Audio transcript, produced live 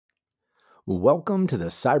Welcome to the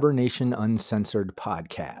Cybernation Uncensored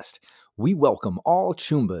podcast. We welcome all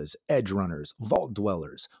Chumbas, Edge Runners, Vault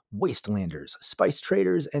Dwellers, Wastelanders, Spice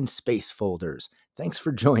Traders, and Space Folders. Thanks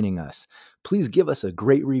for joining us. Please give us a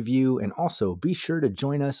great review and also be sure to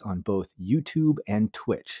join us on both YouTube and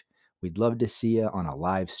Twitch. We'd love to see you on a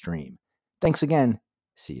live stream. Thanks again.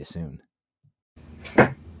 See you soon.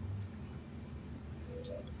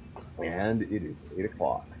 And it is 8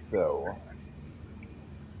 o'clock, so...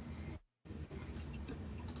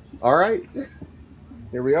 Alright,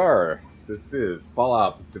 here we are. This is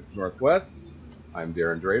Fallout Pacific Northwest. I'm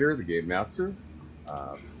Drader, the Game Master.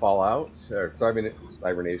 Fallout, or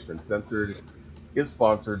Cybernation Uncensored, is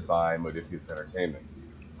sponsored by Modifius Entertainment.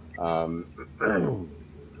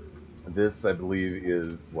 This, I believe,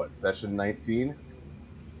 is, what, session 19?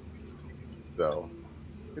 So,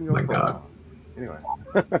 oh my god. Anyway.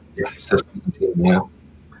 Yes, yeah.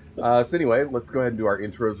 So anyway, let's go ahead and do our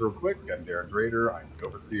intros real quick. I'm Drader. I'm the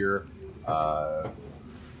Overseer,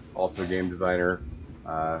 also a game designer.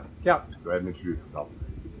 Cap, go ahead and introduce yourself.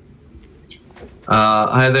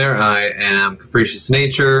 Hi there, I am Capricious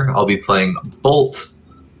Nature. I'll be playing Bolt.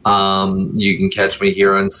 You can catch me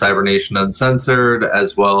here on Cybernation Uncensored,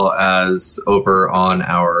 as well as over on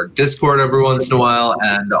our Discord every once in a while,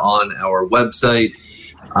 and on our website.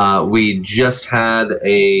 We just had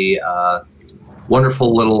a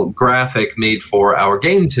wonderful little graphic made for our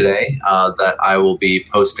game today that I will be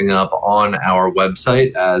posting up on our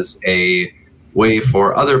website as a way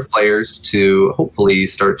for other players to hopefully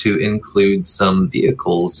start to include some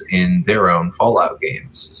vehicles in their own Fallout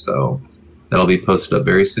games. So that'll be posted up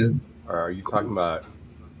very soon. Are you talking about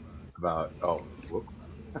oh,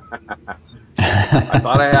 whoops. I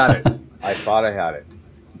thought I had it.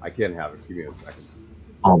 I can't have it. Give me a second.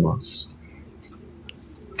 Almost.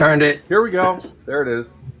 Darned it. Here we go. There it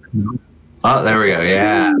is. Oh, there we go.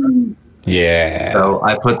 Yeah. Yeah. So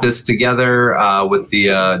I put this together with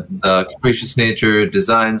the Capricious Nature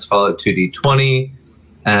Designs Fallout 2D20,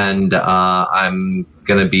 and I'm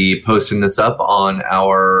going to be posting this up on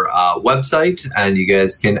our website, and you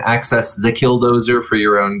guys can access the Killdozer for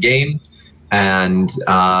your own game. And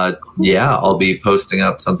yeah, I'll be posting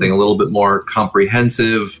up something a little bit more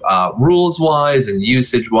comprehensive rules-wise and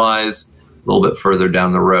usage-wise a little bit further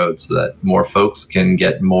down the road so that more folks can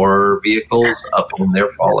get more vehicles up in their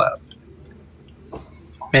Fallout.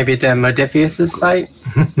 Maybe to Modifius' site?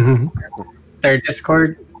 Their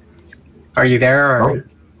Discord? Are you there? Or?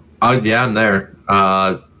 Oh yeah, I'm there.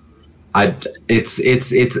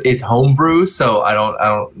 It's homebrew, so I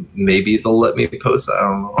don't. Maybe they'll let me post. I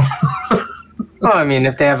don't know. Well, I mean,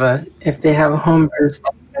 if they have a homebrew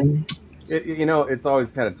stuff, then... You know, it's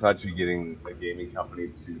always kind of touchy getting a gaming company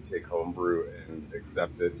to take homebrew and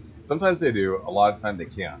accept it. Sometimes they do. A lot of time they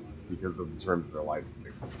can't because of the terms of their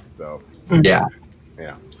licensing. So yeah.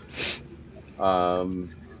 All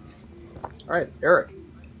right, Eric.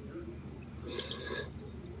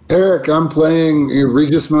 Eric, I'm playing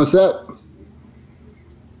Regis Mosette,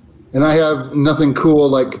 and I have nothing cool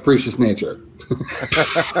like Capricious Nature.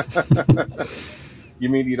 You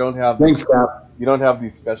mean you don't have? Thanks, Cap. You don't have the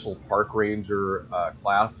special park ranger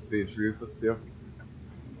class to introduce us to?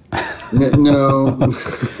 No,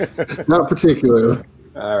 not particularly.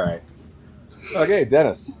 All right. Okay,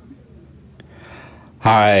 Dennis.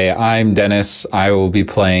 Hi, I'm Dennis. I will be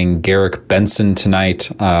playing Garrick Benson tonight.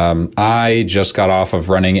 I just got off of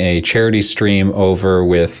running a charity stream over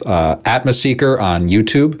with Atmoseeker on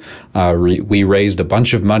YouTube. We raised a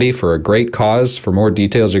bunch of money for a great cause. For more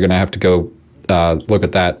details, you're going to have to go look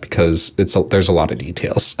at that because there's a lot of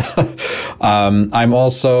details. I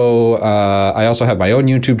also have my own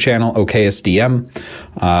YouTube channel, OKSDM,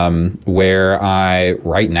 where I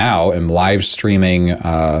right now am live streaming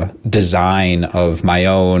design of my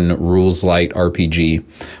own Rules Light RPG.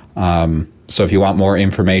 So if you want more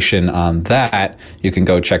information on that, you can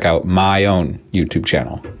go check out my own YouTube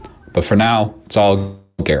channel. But for now, it's all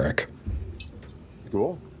Garrick.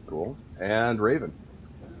 Cool. And Raven.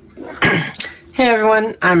 Hey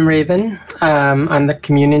everyone, I'm Raven. I'm the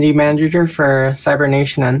community manager for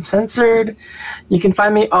Cybernation Uncensored. You can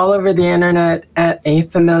find me all over the internet at A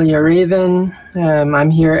Familiar Raven. I'm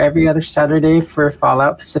here every other Saturday for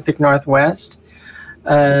Fallout Pacific Northwest.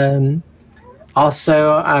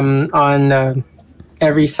 Also, I'm on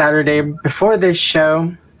every Saturday before this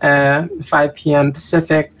show, 5 p.m.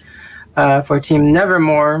 Pacific, for Team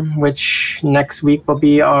Nevermore, which next week will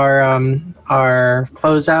be our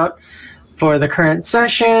closeout for the current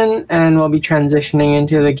session, and we'll be transitioning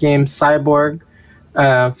into the game Cyborg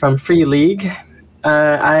from Free League.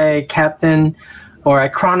 I captain or I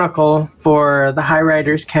chronicle for the High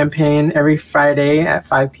Riders campaign every Friday at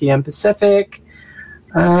 5 p.m. Pacific.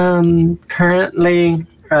 Currently,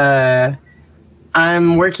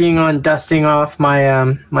 I'm working on dusting off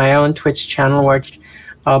my my own Twitch channel, which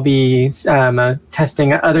I'll be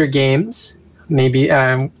testing other games. Maybe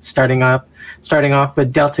starting off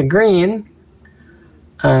with Delta Green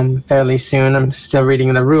fairly soon. I'm still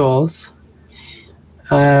reading the rules.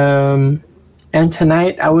 And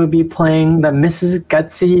tonight I will be playing the Mrs.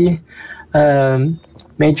 Gutsy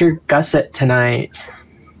Major Gusset tonight.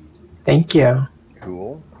 Thank you.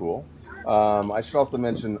 Cool. I should also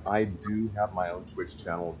mention I do have my own Twitch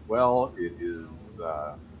channel as well. It is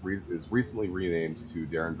recently renamed to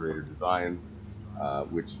Drader Designs,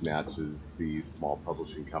 which matches the small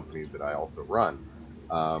publishing company that I also run.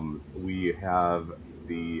 We have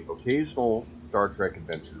the occasional Star Trek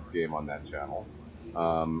Adventures game on that channel,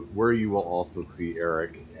 where you will also see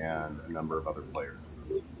Eric and a number of other players.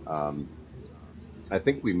 I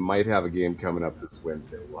think we might have a game coming up this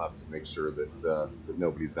Wednesday. We'll have to make sure that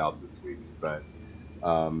nobody's out this week. But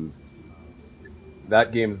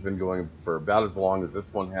that game has been going for about as long as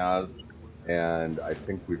this one has, and I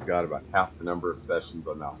think we've got about half the number of sessions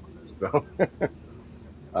on that one. So,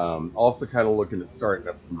 also kind of looking at starting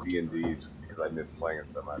up some D&D just because I miss playing it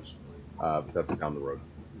so much. But that's down the road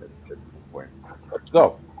at some point.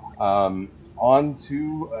 So, on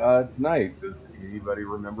to tonight. Does anybody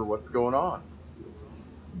remember what's going on?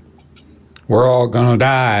 We're all gonna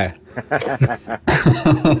die.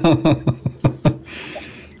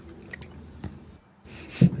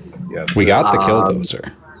 Yes, We got the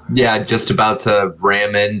killdozer. Yeah, just about to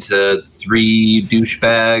ram into 3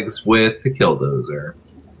 douchebags with the killdozer.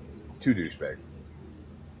 2 douchebags.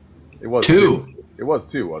 It was 2. 2. It was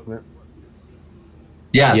 2, wasn't it?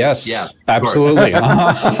 Yes. Yes, Yeah. absolutely.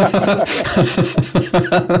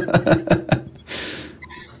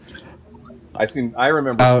 I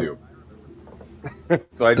remember 2.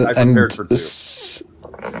 So I prepared for 2.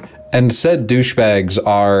 And said douchebags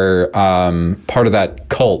are part of that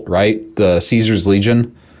cult, right? The Caesar's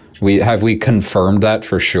Legion. Have we confirmed that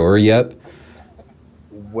for sure yet?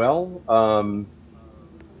 Well,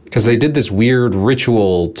 because they did this weird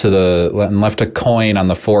ritual and left a coin on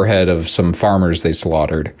the forehead of some farmers they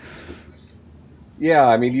slaughtered. yeah,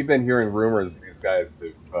 I mean, you've been hearing rumors these guys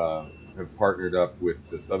have partnered up with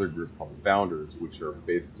this other group called the Founders, which are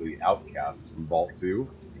basically outcasts from Vault 2.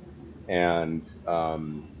 And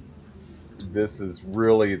this is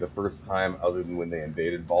really the first time, other than when they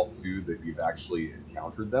invaded Vault 2, that you've actually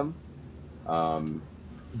encountered them.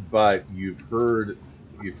 But you've heard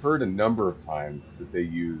a number of times that they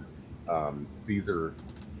use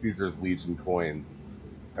Caesar's Legion coins,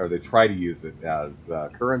 or they try to use it as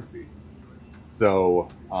currency. So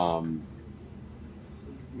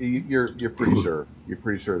you're pretty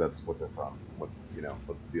sure that's what they're from. What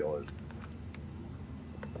the deal is.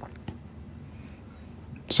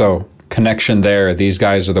 So connection there. These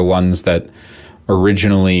guys are the ones that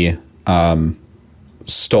originally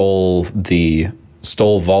stole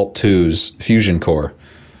Vault 2's fusion core.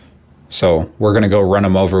 So we're gonna go run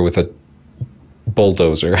them over with a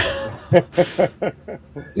bulldozer.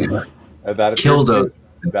 That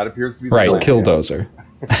appears to be the right, plan, killdozer.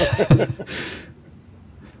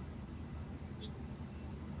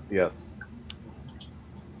 Yes.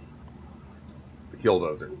 The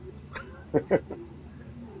killdozer.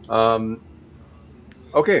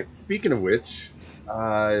 Okay, speaking of which,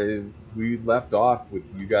 we left off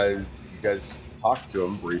with you guys just talked to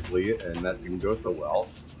him briefly, and that didn't go so well.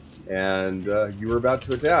 And you were about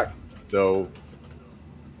to attack. So,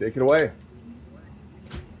 take it away.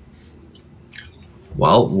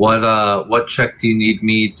 Well, what check do you need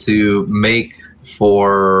me to make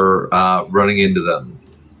for running into them?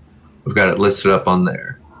 I've got it listed up on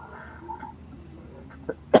there.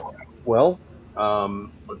 Well,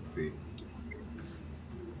 let's see.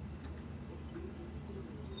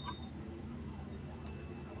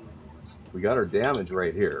 We got our damage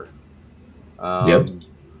right here. Yep.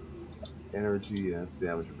 Energy, that's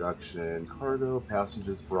damage reduction. Cargo,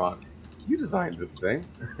 passengers brought. You designed this thing.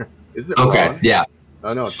 Is it Okay, wrong? yeah.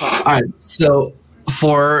 Oh, no, it's not. All right, so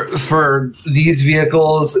for these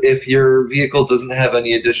vehicles, if your vehicle doesn't have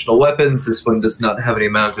any additional weapons, this one does not have any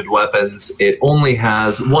mounted weapons, it only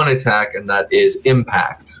has one attack, and that is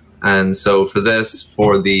impact. And so for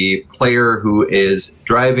the player who is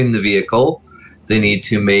driving the vehicle, they need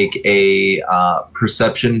to make a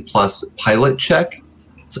perception plus pilot check.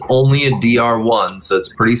 It's only a DR1, so it's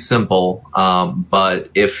pretty simple. But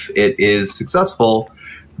if it is successful,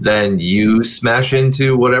 then you smash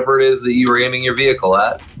into whatever it is that you were aiming your vehicle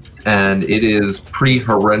at, and it is pretty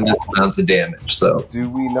horrendous amounts of damage. So, Do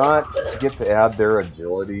we not get to add their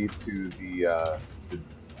agility to the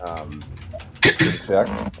check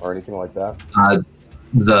or anything like that?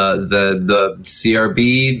 the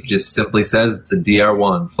CRB just simply says it's a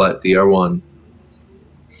DR1, flat DR1.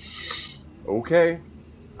 Okay,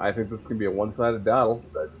 I think this is gonna be a one-sided battle,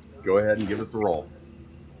 but go ahead and give us a roll.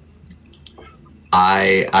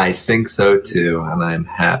 I think so too, and I'm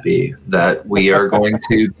happy that we are going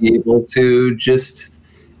to be able to just,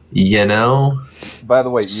 By the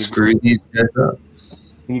way, screw these guys up.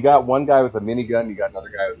 you got one guy with a minigun, you got another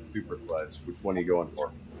guy with a super sledge. Which one are you going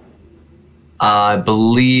for? I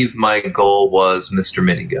believe my goal was Mr.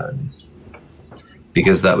 Minigun,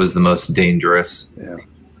 because that was the most dangerous. Yeah.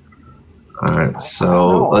 All right,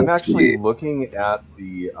 so I'm let's actually see. looking at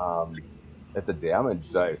the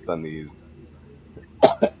damage dice on these,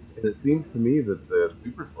 and it seems to me that the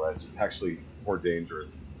super sledge is actually more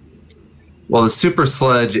dangerous. Well, the super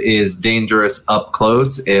sledge is dangerous up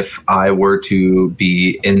close if I were to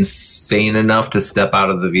be insane enough to step out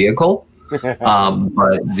of the vehicle.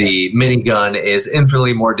 But the minigun is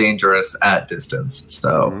infinitely more dangerous at distance.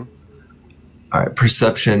 So, All right,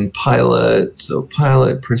 perception, pilot. So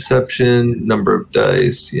pilot, perception, number of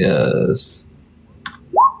dice, yes.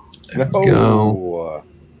 There we go.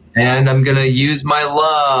 And I'm going to use my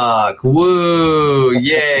luck. Woo!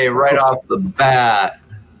 Yay, right off the bat.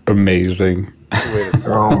 Amazing. It's a way to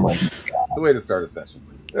start. Oh my God. It's a way to start a session.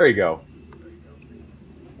 There you go.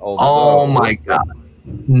 Oh my God.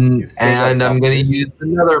 And I'm going to use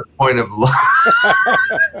another point of luck.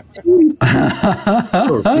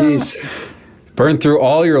 Oh, jeez. Burn through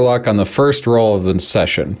all your luck on the first roll of the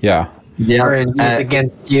session. Yeah. Yeah. Or use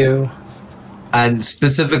against you. And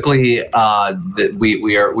specifically,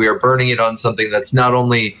 we are burning it on something that's not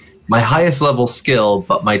only my highest level skill,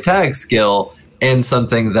 but my tag skill, and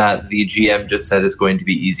something that the GM just said is going to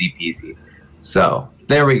be easy peasy. So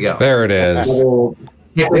there we go. There it is.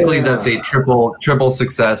 Typically, that's a triple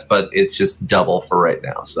success, but it's just double for right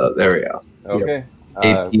now. So there we go. Okay.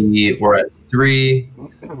 AP, we're at 3.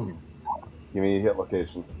 Give me a hit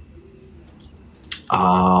location.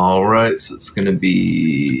 All right, so it's going to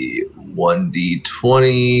be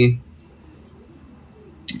 1d20.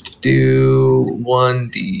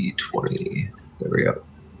 1d20. There we go.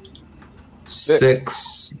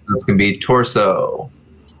 6. That's going to be torso.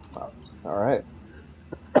 All right.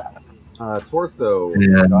 Torso.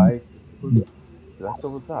 Yeah. Did I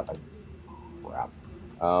fill this out? Crap.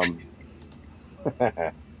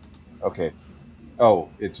 Okay. Oh,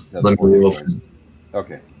 it just has Let me four roll. points.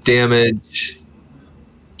 Okay. Damage.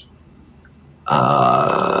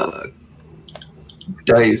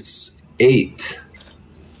 Dice 8.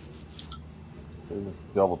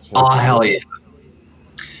 Just double check. Oh, hell yeah.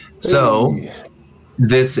 So,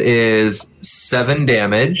 this is 7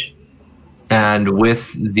 damage, and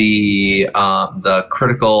with the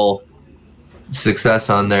critical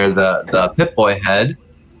success on there, the Pip-Boy head,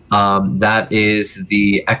 that is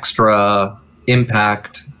the extra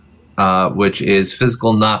impact, which is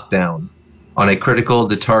physical knockdown. On a critical,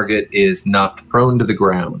 the target is knocked prone to the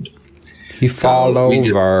ground. He fall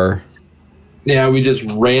over. We just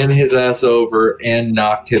ran his ass over and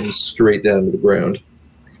knocked him straight down to the ground.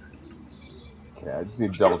 Okay, I just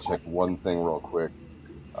need to double check one thing real quick,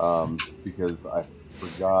 because I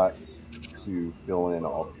forgot to fill in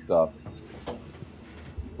all the stuff.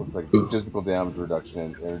 Looks like it's physical damage reduction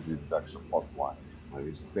and energy reduction +1. Let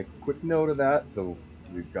me just make a quick note of that so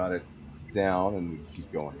we've got it down and we can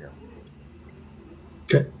keep going here.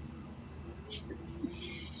 Okay.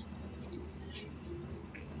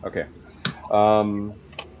 Okay.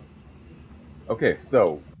 Okay,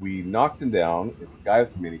 so we knocked him down. It's a guy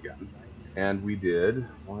with a minigun. And we did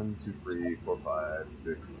 1, 2, 3, 4, 5,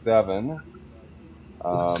 6, 7.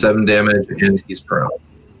 7 damage, and he's prone.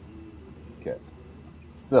 Okay.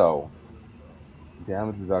 So,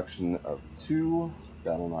 damage reduction of 2.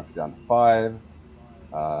 That'll knock it down to 5.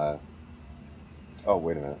 Oh,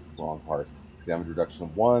 wait a minute. Wrong part. Damage reduction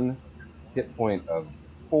of 1. Hit point of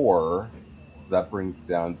 4. So that brings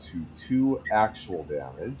down to 2 actual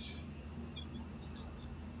damage.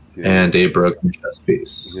 And a broken chest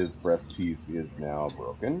piece. His breast piece is now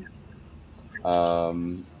broken.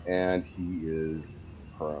 And he is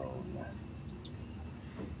prone.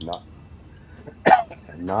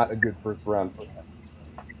 Not a good first round for him.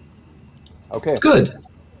 Okay. Good.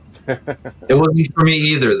 It wasn't for me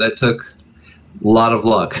either. That took a lot of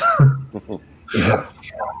luck. Yeah.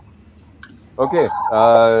 Okay.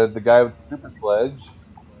 The guy with the super sledge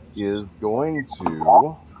is going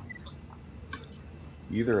to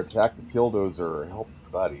either attack the killdozer or help his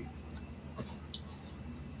buddy.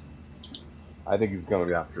 I think he's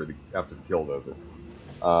going after the Killdozer.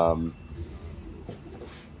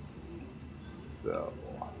 So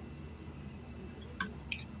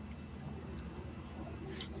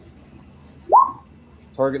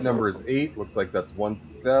target number is 8. Looks like that's 1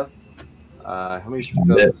 success. How many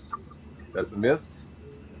successes? Miss. That's a miss.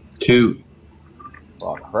 2.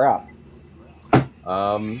 Oh crap.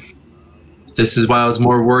 This is why I was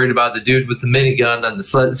more worried about the dude with the minigun than the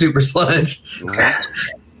super sledge.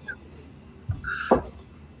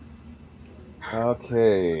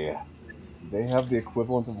 Okay. Do they have the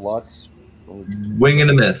equivalent of luck? Wing and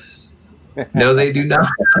a miss. No, they do not.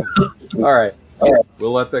 All right.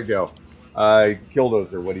 We'll let that go.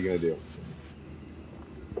 Killdozer, what are you going to do?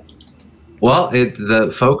 Well, the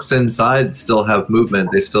folks inside still have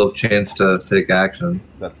movement. They still have a chance to take action.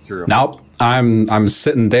 That's true. Nope. I'm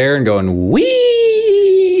sitting there and going,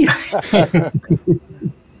 wee!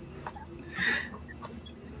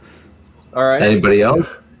 All right. Anybody else?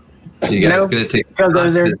 You guys going to take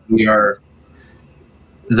Killdozer. We are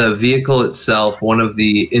the vehicle itself. One of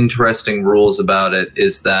the interesting rules about it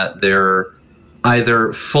is that they're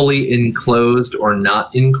either fully enclosed or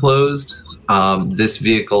not enclosed. This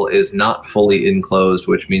vehicle is not fully enclosed,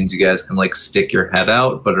 which means you guys can like stick your head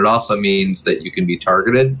out, but it also means that you can be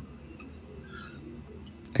targeted.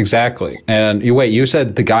 Exactly. And you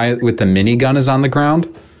said the guy with the minigun is on the ground?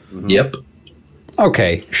 Mm-hmm. Yep.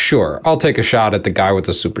 Okay, sure. I'll take a shot at the guy with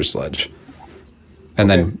the super sledge. And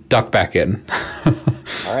then duck back in.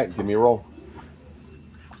 All right, give me a roll.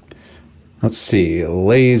 Let's see.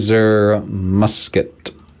 Laser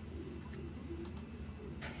musket.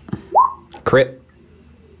 Crit.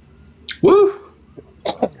 Woo!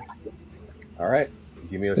 All right,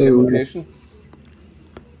 give me a hit location.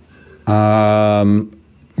 How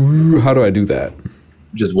do I do that?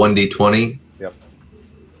 Just 1d20. Yep.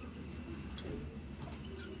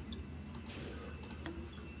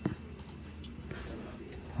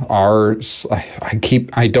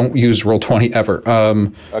 I don't use Roll20 ever.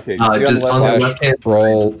 Okay, Just on the left hand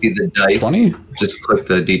roll see the dice. 20? Just click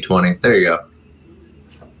the d20. There you go.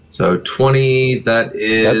 So 20, that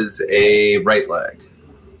is a right leg.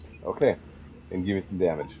 Okay, and give me some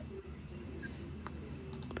damage.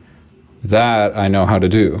 That I know how to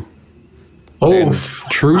do. Oh, And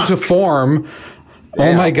true to form.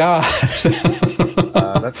 Damn. Oh my god.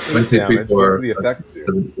 That's good damage. What's the effects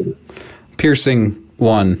do? Piercing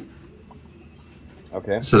 1.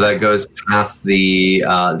 Okay. So that goes past the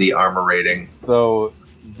armor rating. So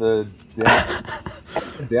the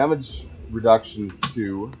damage reductions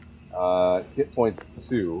 2, hit points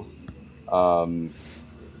 2.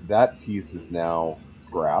 That piece is now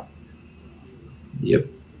scrap, Yep.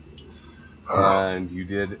 and you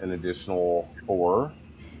did an additional 4,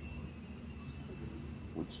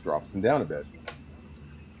 which drops them down a bit.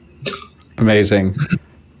 Amazing.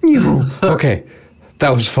 Okay. That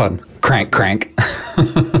was fun. Crank.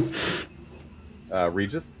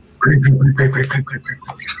 Regis?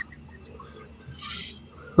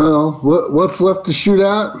 Well, what's left to shoot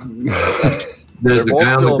at? There's They're the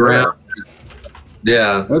guy on the both ground.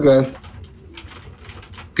 Yeah, Okay.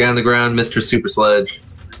 guy on the ground, Mr. Super Sledge.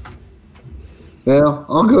 Well,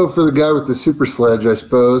 I'll go for the guy with the super sledge, I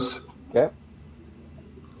suppose. Okay.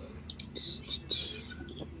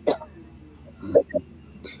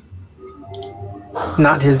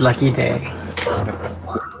 Not his lucky day.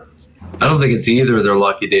 I don't think it's either their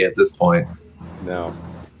lucky day at this point. No.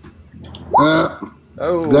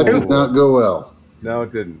 That did not go well. No,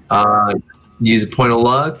 it didn't. Use a point of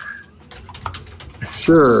luck.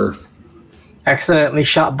 Sure. Accidentally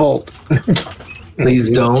shot Bolt.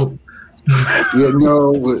 Please don't. Yeah,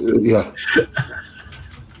 no, yeah.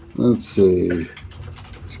 Let's see.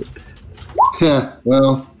 Yeah,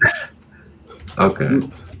 well, Okay.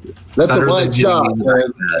 that's Better a than light shot. hitting me man.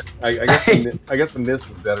 like that. I guess a miss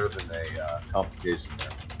is better than a complication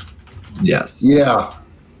there. Yes. Yeah. All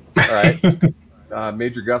right.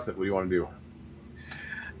 Major Gusset, what do you want to do?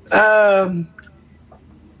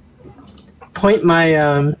 Point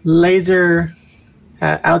my laser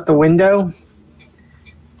out the window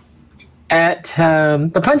at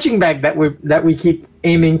the punching bag that we keep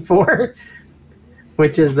aiming for,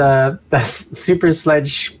 which is the super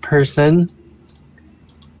sledge person.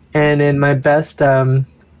 And in my best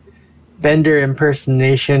Bender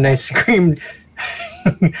impersonation, I screamed,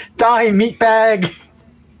 "Die, meatbag!"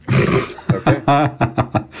 Okay.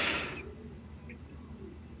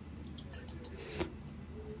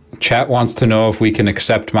 Chat wants to know if we can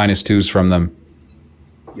accept -2s from them.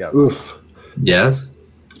 Yes. Oof. Yes.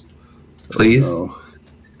 Please. Oh.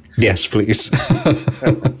 Yes, please.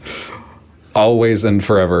 Always and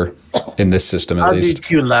forever in this system, at I'll do least.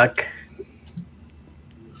 2 luck.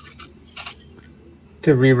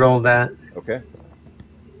 to re-roll that. Okay.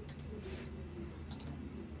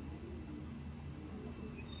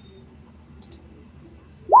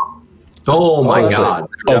 Oh my that's god.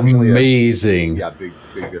 definitely Amazing.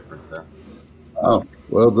 big difference there. Oh,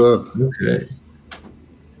 well done. Okay.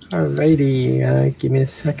 Alrighty, give me a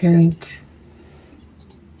second.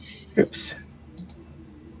 Oops.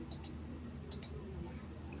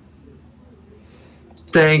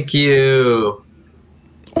 Thank you.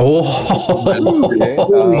 Oh, Okay.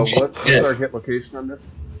 What's shit. our hit location on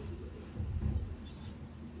this?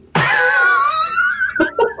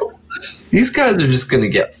 These guys are just gonna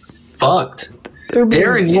get fucked. they're being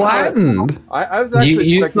Darren, you thought- flattened. I was actually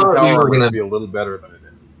You expecting thought power you were armor gonna- to be a little better than it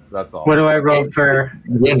is. So that's all. What do I roll for?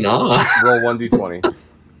 You're not. Roll 1d20.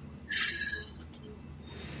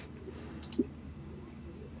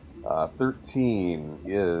 13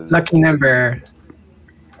 is Lucky number.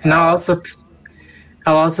 And I'll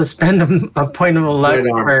also spend a point of luck Right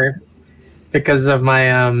on. for because of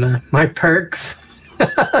my my perks.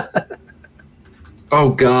 Oh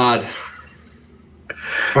god.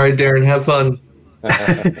 All right, Darren, have fun.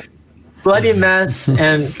 Bloody mess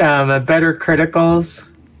and better criticals.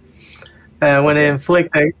 When I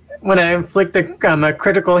inflict a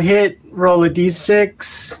critical hit, roll a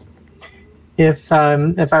d6. If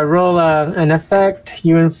I roll an effect,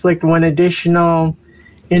 you inflict one additional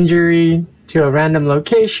injury to a random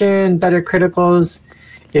location. Better criticals.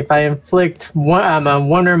 If I inflict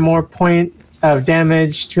one or more points of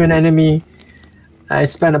damage to an enemy, I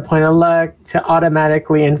spend a point of luck to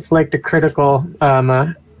automatically inflict a critical,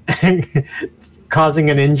 causing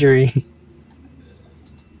an injury.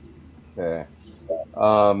 Okay.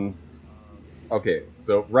 Okay,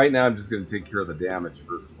 so right now I'm just going to take care of the damage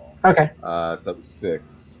first of all. Okay. So that's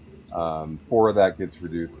 6. 4 of that gets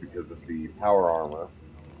reduced because of the power armor.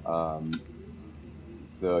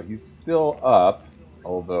 So he's still up,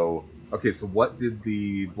 although... Okay, so what did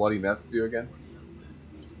the Bloody Mess do again?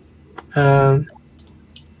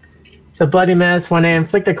 So bloody mess. When I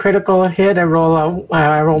inflict a critical hit, I roll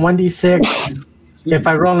 1d6. If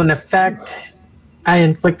I roll an effect, I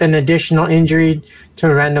inflict an additional injury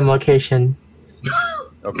to a random location.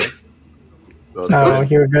 Okay. So So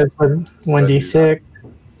here it goes with 1d6.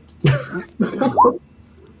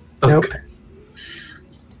 Nope.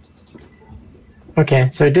 Okay,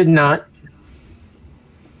 so it did not.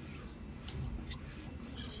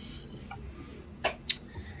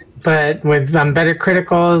 But with better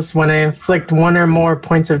criticals, when I inflict one or more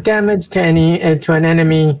points of damage to an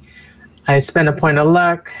enemy, I spend a point of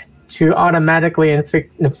luck to automatically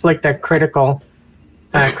inflict a critical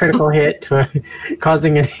hit to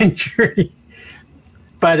causing an injury.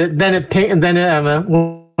 But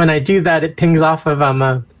when I do that, it pings off of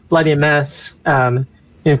a bloody mess.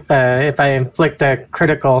 If I inflict a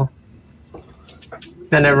critical,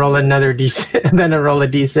 then I roll another d6. Then I roll a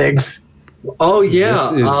d6. Oh yeah.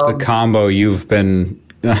 This is the combo you've been.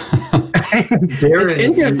 Darren, It's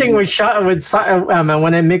interesting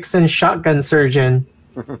when I mix in shotgun surgeon.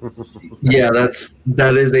 Yeah,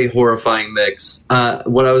 that is a horrifying mix.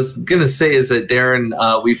 What I was gonna say is that Darren,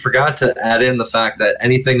 we forgot to add in the fact that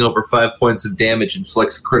anything over 5 points of damage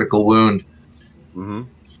inflicts a critical wound,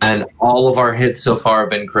 and all of our hits so far have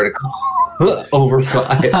been critical over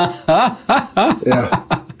 5.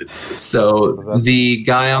 Yeah. So the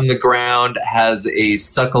guy on the ground has a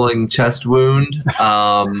suckling chest wound.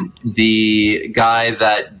 The guy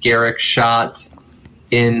that Garrick shot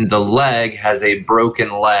in the leg has a broken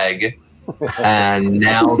leg. And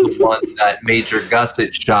now the one that Major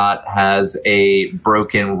Gusset shot has a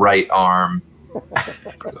broken right arm.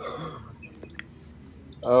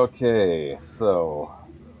 Okay, so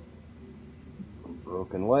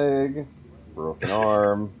broken leg, broken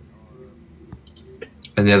arm,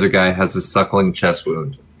 And the other guy has a suckling chest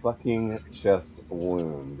wound. sucking chest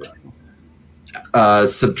wound.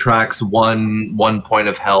 Subtracts one point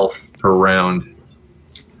of health per round.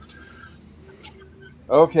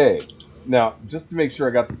 Okay, now just to make sure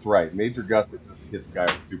I got this right, Major Gusset just hit the guy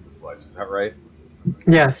with a super sledge. Is that right?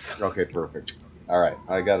 Yes. Okay, perfect. All right,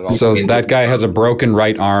 I got it all. So that guy has a broken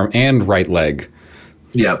right arm and right leg.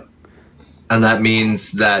 Yep. And that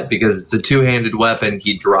means that because it's a two-handed weapon,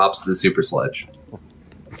 he drops the super sledge.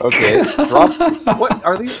 Okay, drops. What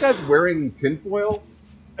are these guys wearing? Tinfoil?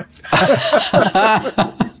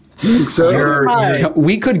 Think so? Hi.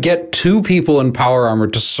 We could get 2 people in power armor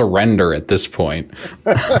to surrender at this point.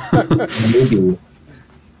 Maybe.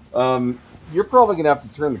 You're probably gonna have to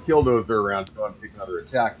turn the killdozer around to go and take another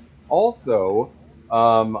attack. Also,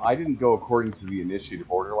 I didn't go according to the initiative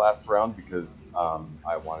order last round because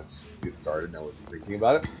I wanted to just get started and I wasn't thinking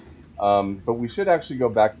about it. But we should actually go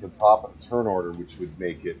back to the top of the turn order, which would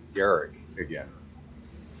make it Garrick again.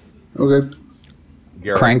 Okay.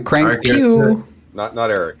 Garrick. Crank, crank, Alright, pew. Not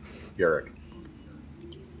Eric. Garrick.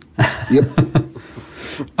 Yep.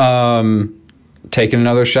 Taking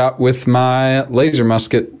another shot with my laser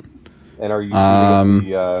musket. And are you shooting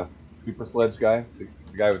the super sledge guy? The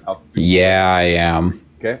guy without the super Yeah, I am.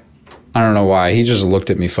 sledge? Okay. I don't know why. He just looked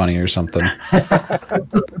at me funny or something.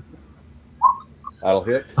 That'll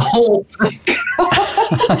hit. Oh,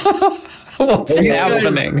 What's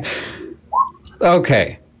happening?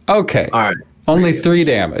 Okay. all right. Only 3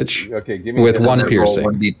 damage Okay, give me with the 1 Roll piercing.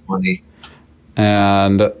 1d20.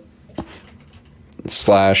 And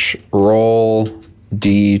 / roll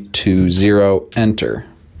D20, enter.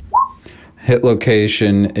 Hit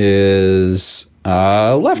location is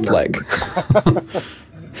left leg.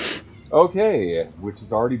 Okay, which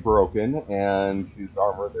is already broken, and his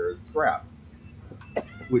armor there is scrap.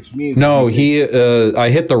 Which means No, he takes- I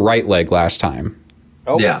hit the right leg last time.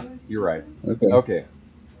 Oh, Yeah. you're right. Okay. Okay,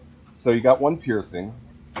 so you got 1 piercing.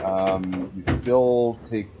 He still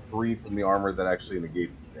takes 3 from the armor that actually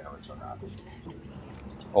negates the damage on that.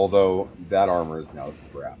 Although that armor is now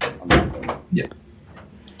scrap. I'm not gonna-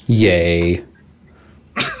 Yay.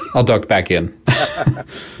 I'll duck back in.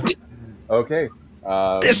 Okay.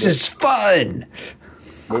 This is fun.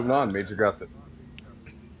 Moving on, Major Gusset.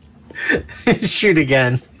 Shoot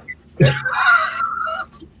again.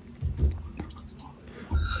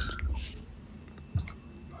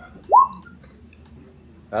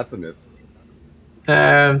 That's a miss.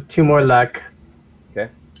 2 more luck. Okay.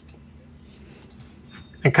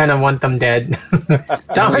 I kind of want them dead.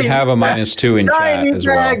 We have a -2 in chat as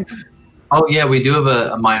well. Oh yeah, we do have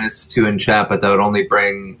a -2 in chat, but that would only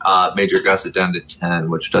bring Major Gusset down to 10,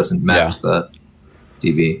 which doesn't match the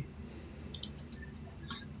DB.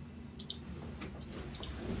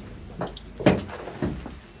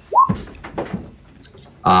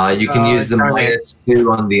 You can use the darn it.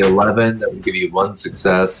 -2 on the 11. That would give you 1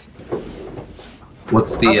 success.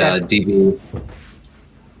 What's the DB?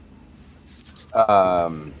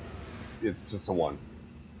 It's just a 1.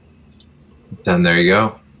 Then there you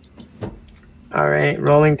go. All right,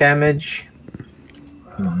 rolling damage.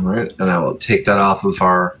 All right, and I will take that off of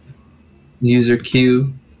our user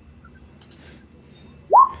queue.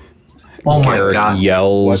 Oh my Garrick god!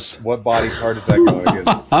 yells. What body part is that going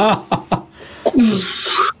against?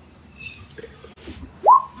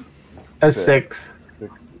 A 6.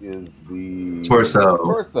 6 is the Torso.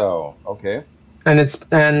 Torso. Okay.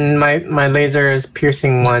 And my laser is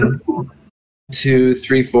piercing 1. 2,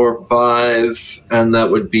 3, 4, 5, and that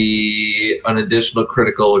would be an additional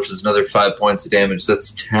critical, which is another 5 points of damage.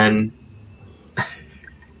 That's 10.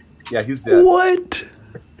 Yeah, he's dead. What?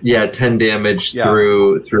 Yeah, 10 damage Yeah.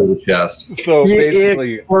 through the chest. So He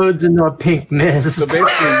basically, explodes into a pink mist. So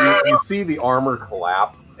basically, you see the armor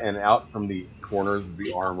collapse, and out from the corners of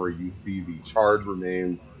the armor, you see the charred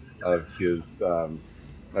remains of his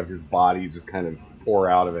body just kind of pour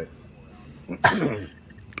out of it.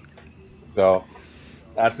 So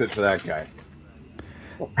that's it for that guy.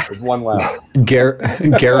 There's 1 left.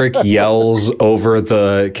 Garrick yells over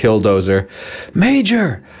the killdozer.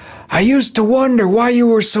 Major, I used to wonder why you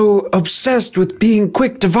were so obsessed with being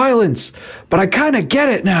quick to violence, but I kind of get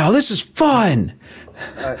it now. This is fun.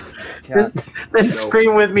 Then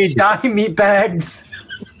scream with me, die meatbags.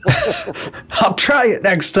 I'll try it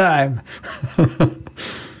next time.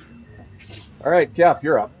 All right, Cap,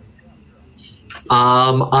 you're up.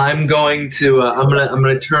 I'm going to I'm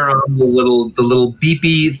gonna turn on the little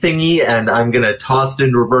beepy thingy, and I'm gonna toss it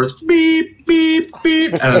in reverse. Beep beep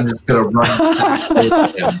beep, and I'm just gonna run.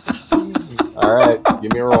 All right,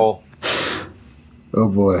 give me a roll. Oh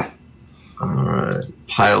boy. All right,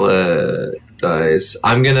 pilot dice.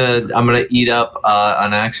 I'm gonna eat up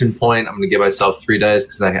an action point. I'm gonna give myself 3 dice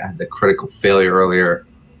because I had the critical failure earlier.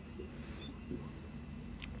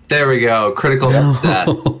 There we go, critical success.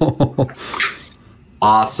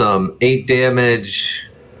 Awesome, 8 damage.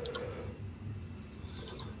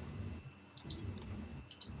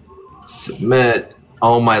 Submit.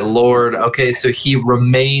 Oh my lord. Okay, so he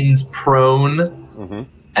remains prone. Mm-hmm.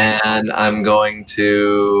 And I'm going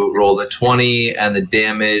to roll the 20 and the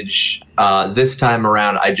damage. This time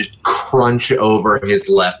around, I just crunch over his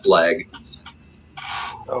left leg.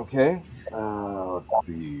 Okay. Let's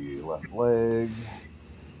see. Left leg.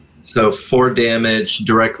 So 4 damage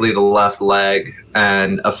directly to left leg,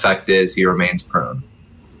 and effect is he remains prone.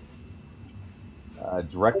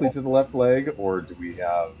 Directly to the left leg, or do we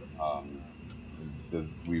have? Do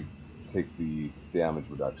we take the damage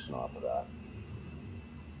reduction off of that?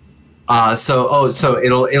 So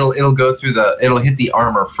it'll go through it'll hit the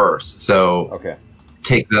armor first. So Okay.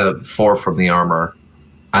 take the 4 from the armor,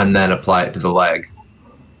 and then apply it to the leg.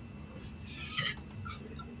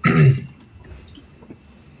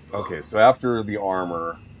 Okay, so after the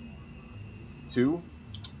armor, 2?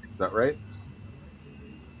 Is that right?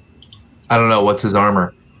 I don't know what's his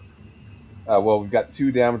armor. Well, we've got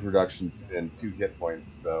 2 damage reductions and 2 hit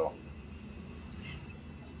points, so...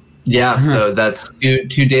 Yeah, so that's 2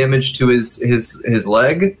 damage to his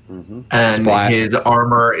leg, Mm-hmm. and Splat. his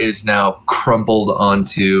armor is now crumpled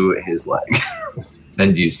onto his leg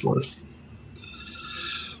and useless.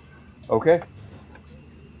 Okay.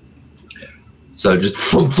 So just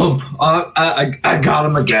thump thump. I got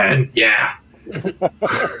him again. Yeah.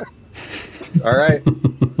 All right.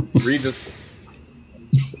 Regis.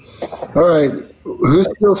 All right, who's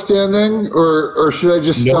still standing, or should I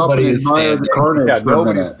just stop Nobody and is admire standing. the carnage Yeah, for a minute?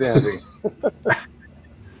 nobody's standing.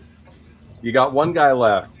 You got one guy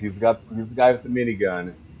left. He's the guy with the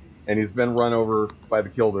minigun, and he's been run over by the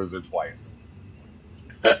killdozer twice.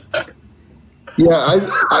 Yeah, I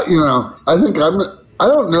think I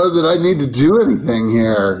don't know that I need to do anything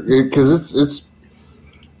here because it's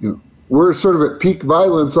we're sort of at peak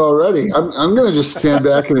violence already. I'm going to just stand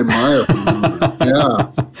back and admire.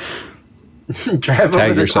 Yeah. Drive Tag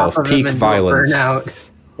over the yourself, top of peak him and violence. burn out.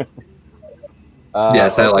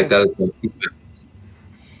 Yes, I okay. like that.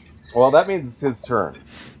 Well, that means it's his turn.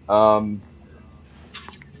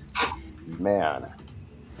 Man.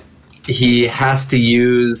 He has to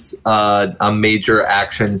use a major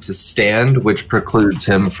action to stand, which precludes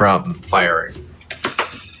him from firing.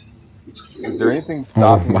 Is there anything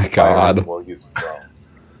stopping my him firing God. while he's prone?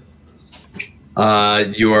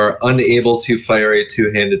 You are unable to fire a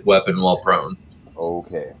two-handed weapon while prone.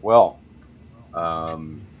 Okay. Well,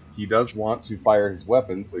 he does want to fire his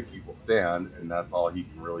weapon, so he will stand, and that's all he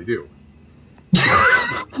can really do.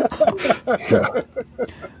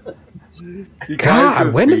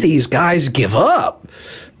 God, when do these guys give up?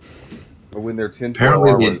 When their tinfoil Apparently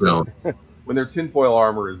armor they is, don't. when their tinfoil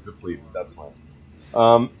armor is depleted, that's fine.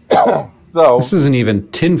 So This isn't even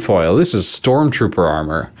tinfoil. This is stormtrooper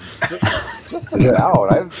armor. just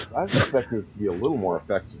about. I was expecting this to be a little more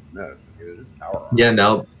effective than this. I mean, it is power armor. Yeah,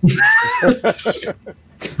 no.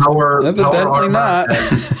 Power Evidently armor, not.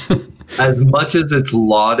 as much as it's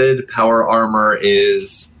lauded, power armor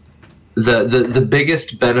is the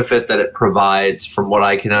biggest benefit that it provides, from what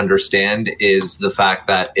I can understand, is the fact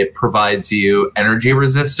that it provides you energy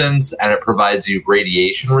resistance and it provides you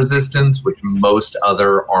radiation resistance, which most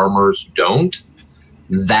other armors don't.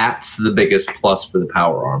 That's the biggest plus for the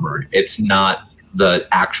power armor. It's not the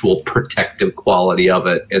actual protective quality of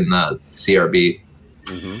it in the CRB.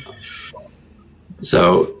 Mm-hmm.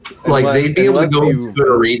 So, like, they'd be able to go to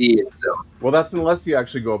a radiant zone. Well, that's unless you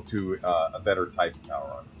actually go up to a better type of power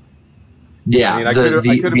armor. Yeah, I mean, I could have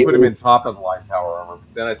put him in top of the line power armor,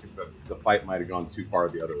 but then I think the fight might have gone too far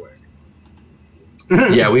the other way.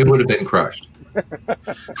 Yeah, we would have been crushed.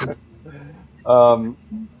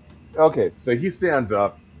 Okay, so he stands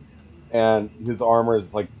up, and his armor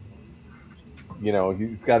is like,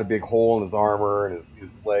 he's got a big hole in his armor, and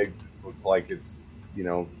his leg just looks like it's,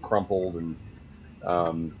 crumpled and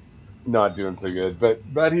not doing so good.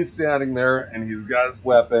 But he's standing there, and he's got his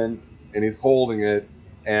weapon, and he's holding it,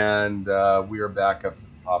 and we are back up to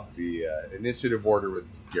the top of the initiative order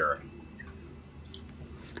with Garrick.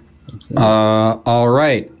 All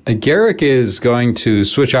right. Garrick is going to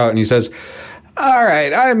switch out, and he says, all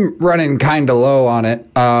right, I'm running kind of low on it.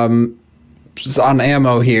 On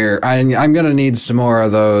ammo here. I'm going to need some more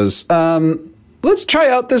of those. Let's try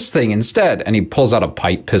out this thing instead. And he pulls out a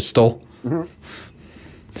pipe pistol. Mm-hmm.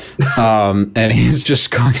 And he's just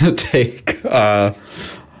going to take...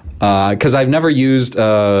 because I've never used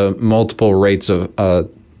multiple rates of...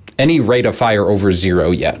 any rate of fire over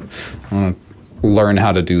 0 yet. I'm going to learn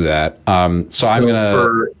how to do that. So I'm going to...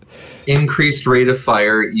 For increased rate of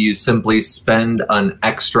fire, you simply spend an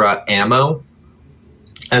extra ammo,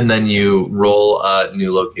 and then you roll a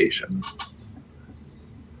new location.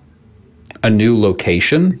 A new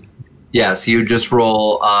location? Yeah, so you just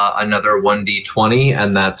roll another 1d20,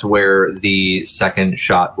 and that's where the second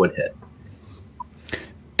shot would hit.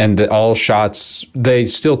 And all shots, they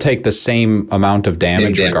still take the same amount of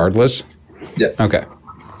damage regardless? Yeah. Okay.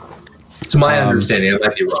 To my understanding, I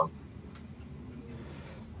might be wrong.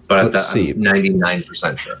 But Let's see. I'm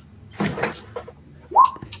 99% sure.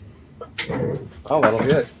 Oh, that'll be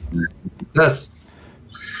it. Success.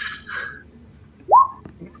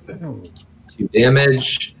 2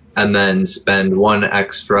 damage, and then spend 1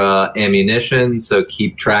 extra ammunition. So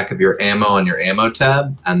keep track of your ammo on your ammo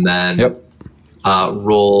tab, and then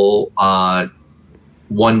roll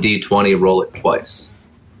 1d20, roll it twice.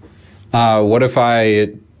 What if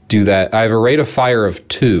I do that? I have a rate of fire of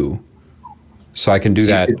 2, so I can do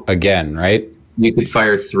that again, right? You could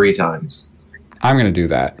fire 3 times. I'm going to do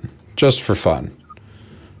that, just for fun.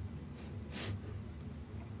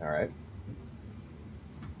 All right.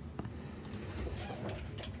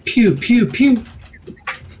 Pew, pew, pew.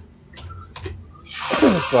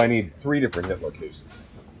 So I need 3 different hit locations.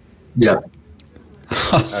 Yeah.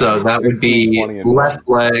 So that would 16, be 20, and left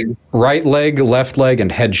leg. Right leg, left leg, and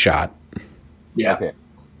headshot. Yeah. Okay.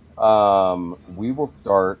 We will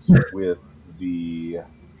start with the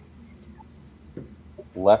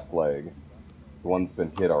left leg, the one that's been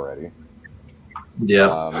hit already.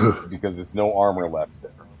 Yeah. Because there's no armor left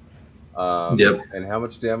there. Yep. And how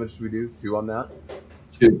much damage do we do? 2 on that?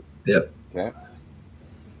 2. Yep. Okay.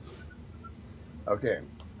 Okay.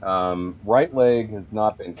 Right leg has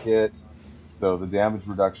not been hit, so the damage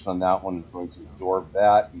reduction on that one is going to absorb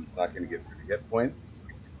that, and it's not going to get through the hit points.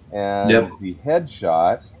 And the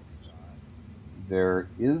headshot, there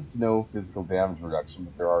is no physical damage reduction,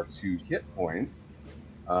 but there are 2 hit points.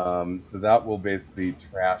 So that will basically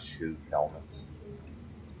trash his helmet.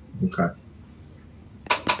 Okay.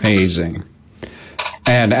 Amazing.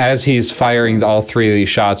 And as he's firing all 3 of these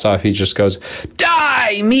shots off, he just goes,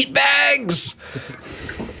 "Die, meatbags!"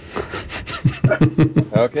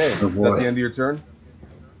 Okay, is that the end of your turn?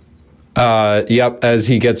 Yep, as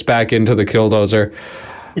he gets back into the killdozer.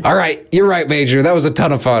 All right, you're right, Major. That was a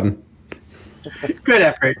ton of fun. Good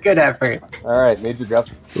effort. Good effort. All right, Major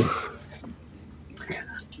Gus.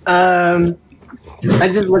 I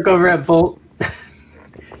just look over at Bolt.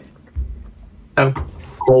 Oh,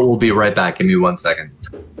 Cole will be right back. Give me 1 second.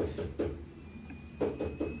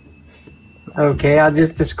 okay. I'll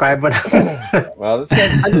just describe what I'm. Well, this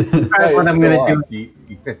guy what is I'm still gonna up. He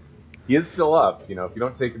is still up. You know, if you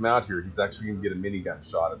don't take him out here, he's actually going to get a minigun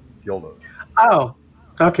shot at the killdozer. Oh,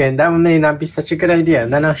 okay. That may not be such a good idea.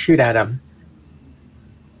 Then I'll shoot at him.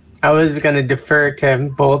 I was gonna defer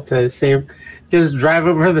to Bolt to say, just drive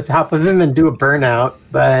over the top of him and do a burnout,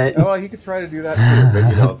 but Oh, well, he could try to do that too.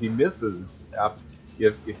 But you know, if he misses,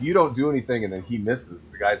 if you don't do anything and then he misses,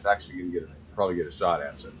 the guy's actually going to probably get a shot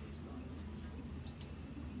at you.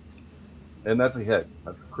 And that's a hit.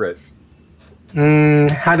 That's a crit.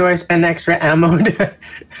 how do I spend extra ammo to,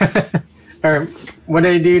 or what do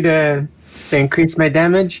I do to increase my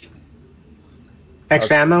damage?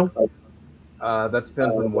 Extra ammo? That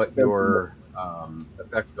depends on what your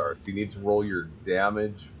effects are. So you need to roll your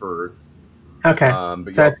damage first. Okay.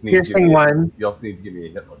 But So it's piercing 1. You also need to give me a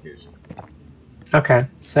hit location. Okay.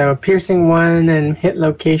 So piercing 1 and hit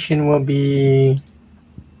location will be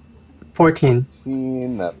 14.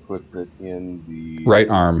 14. That puts it in the Right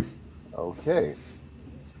arm. Okay.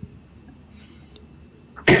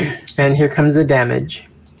 And here comes the damage.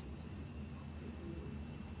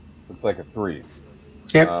 Looks like a 3.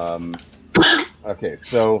 Yep. Okay,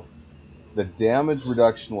 so the damage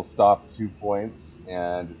reduction will stop 2 points,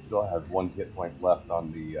 and it still has 1 hit point left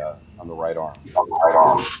on the right arm.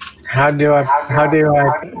 How do I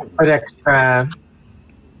put extra?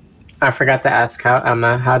 I forgot to ask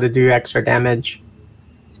how to do extra damage.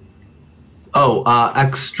 Oh,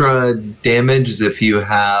 extra damage is if you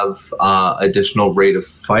have additional rate of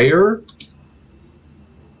fire.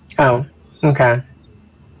 Oh, okay.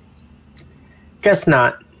 Guess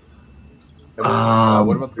not. And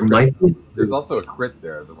what about the crit? might be- There's also a crit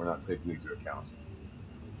there that we're not taking into account.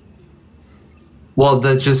 Well,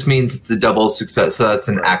 that just means it's a double success, so that's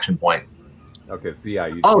an action point. Okay, so yeah.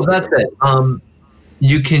 Oh, that's it.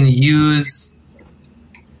 You can use,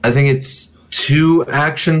 I think it's 2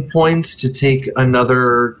 action points to take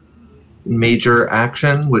another major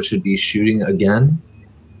action, which would be shooting again.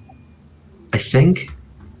 I think.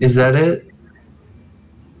 Is that it?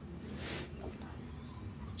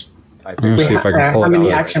 I Let me think see if I can pull How up many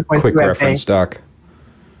the action points quick do I reference doc.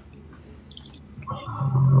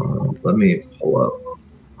 Let me pull up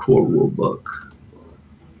core rule book.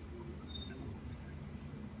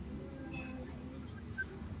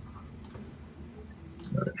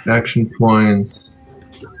 Action points.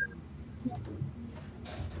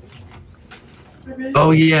 Oh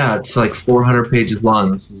yeah, it's like 400 pages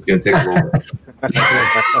long. This is gonna take a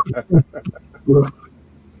little bit.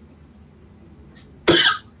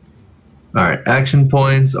 All right, action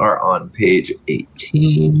points are on page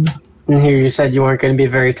 18. And here you said you weren't going to be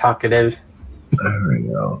very talkative. There we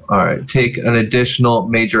go. All right, take an additional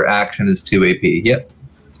major action is 2 AP. Yep.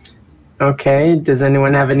 Okay. Does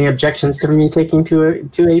anyone have any objections to me taking 2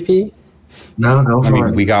 AP? No, go I for mean,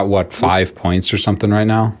 it. we got, 5 points or something right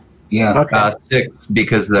now? Yeah, Okay. 6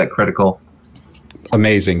 because of that critical.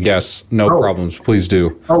 amazing. Yes, no problems. Please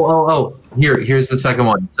do. Here's the second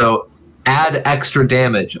one. So add extra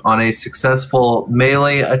damage on a successful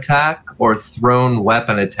melee attack or thrown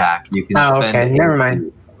weapon attack. You can spend. Okay, never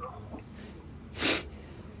mind.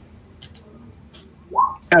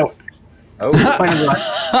 Oh. Point of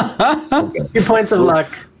luck. 2 points of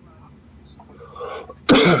luck.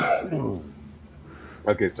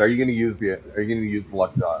 Okay, so are you going to use the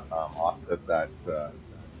luck to offset that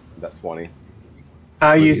 20?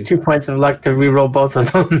 I'll use 2 points of luck to reroll both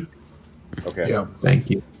of them. Okay. Yeah, Thank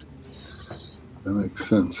you. that makes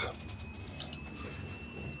sense.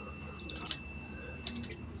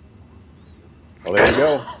 Well, there you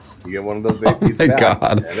go. You get one of those APs my back,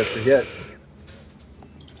 God. and it's a hit.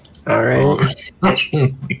 All right.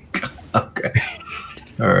 Okay.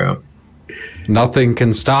 All right. Nothing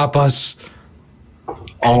can stop us.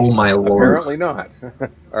 Oh my lord. Apparently not.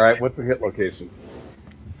 All right, what's the hit location?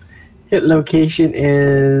 Hit location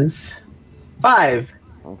is 5.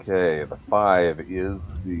 Okay, the 5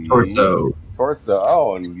 is the Torso.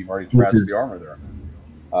 Oh, and you've already trashed the armor there.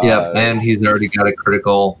 Yep, and he's already got a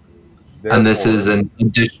critical. And this is an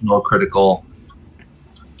additional critical.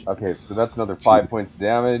 Okay, so that's another 5 points of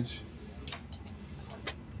damage.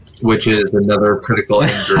 Which is another critical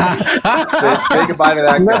injury. Say goodbye to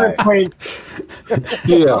that Another guy. point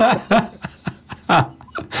Yeah.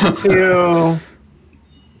 to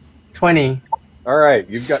 20. All right,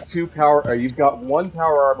 you've got one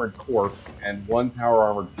power armored corpse and one power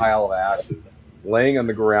armored pile of ashes laying on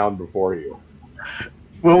the ground before you.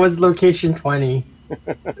 What was location 20?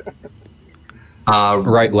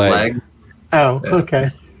 Right leg. Oh, okay.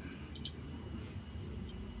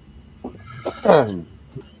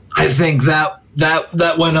 I think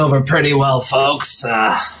that went over pretty well, folks.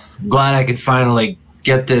 Glad I could finally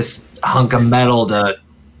get this hunk of metal to,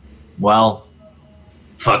 well,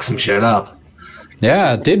 fuck some shit up.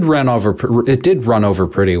 Yeah, it did run over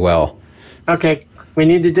pretty well. Okay, we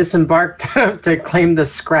need to disembark to claim the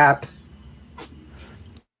scrap.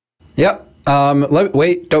 Yep.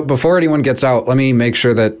 Before anyone gets out, let me make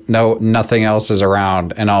sure that nothing else is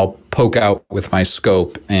around, and I'll poke out with my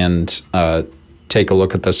scope and take a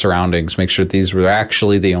look at the surroundings, make sure these were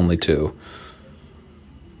actually the only two.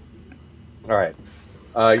 All right.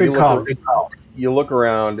 Good call. You look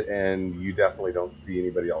around, and you definitely don't see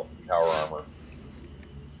anybody else in power armor.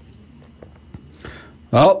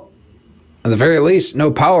 Well, at the very least,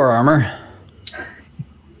 no power armor.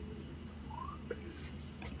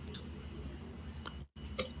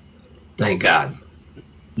 Thank God.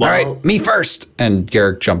 All right, me first. And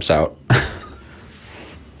Garrick jumps out.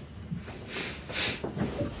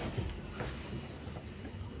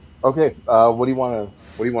 Okay. What do you want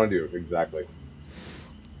to do exactly?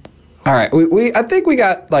 All right, I think we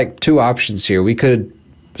got like two options here. We could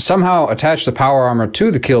somehow attach the power armor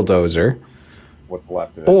to the killdozer. What's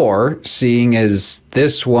left of it? Or, seeing as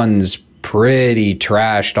this one's pretty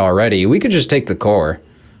trashed already, we could just take the core.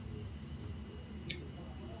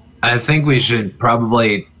 I think we should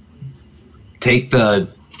probably take the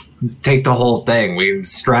whole thing. We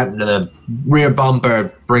strap it to the rear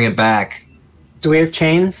bumper, bring it back. Do we have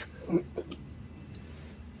chains?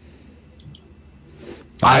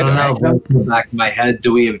 I don't know. What's in the back of my head?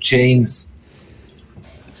 Do we have chains?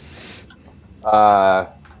 I'm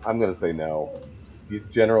gonna say no.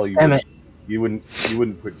 Generally, you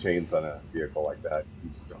wouldn't put chains on a vehicle like that.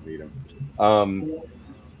 You just don't need them.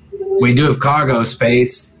 We do have cargo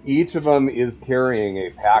space. Each of them is carrying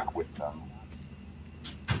a pack with them.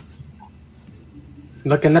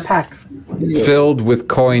 Look in the packs. Filled with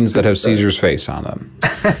coins that have Caesar's face on them.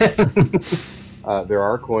 There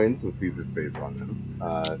are coins with Caesar's face on them.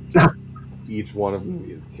 Each one of them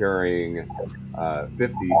is carrying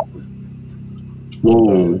 50.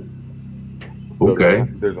 Whoa. So Okay.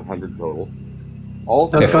 there's 100 total.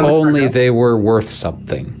 Also, If only they were worth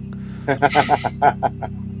something.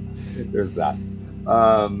 there's that.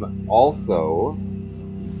 Also,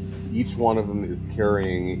 each one of them is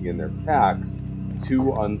carrying in their packs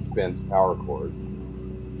 2 unspent power cores.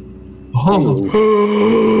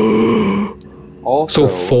 Also, So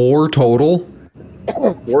 4 total?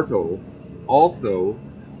 4 total. Also,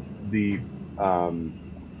 the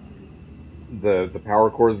power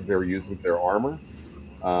cores they're using for their armor,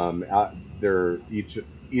 they're each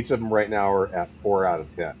of them right now are at 4 out of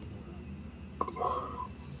 10.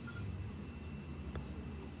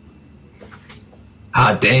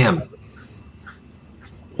 Ah, damn.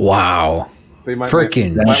 Wow. So you might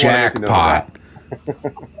Freaking might wanna make a note of jackpot.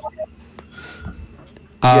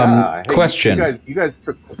 that. Hey, Question. You guys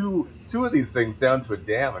took two of these things down to a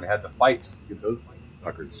dam and had to fight just to get those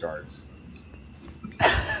suckers charged.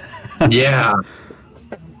 Yeah.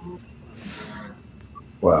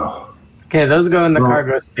 Wow. Okay, those go in the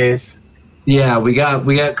cargo space. Yeah, we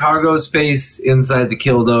got cargo space inside the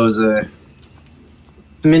killdozer.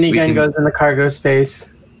 The minigun goes in the cargo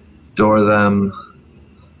space. Store them.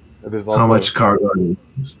 There's also, How much cargo?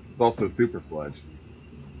 There's also Super Sledge.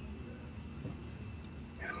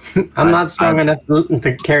 I'm not strong enough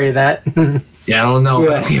to carry that. Yeah, I don't know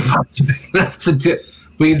if any of us are big enough to do.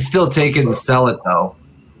 We can still take it and sell it, though.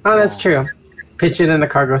 Oh, that's true. Pitch it in the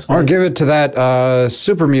cargo space. Or give it to that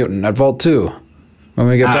super mutant at Vault 2 when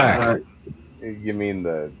we get back. You mean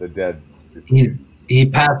the dead Super He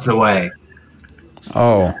passed away.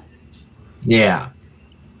 Oh. Yeah.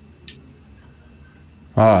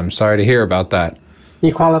 Oh, I'm sorry to hear about that.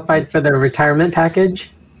 You qualified for the retirement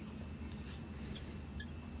package?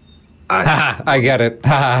 I get it.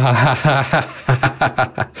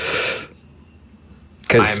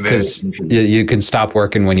 Because you can stop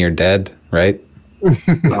working when you're dead, right?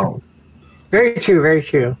 No. Very true, very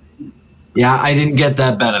true. Yeah, I didn't get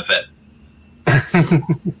that benefit.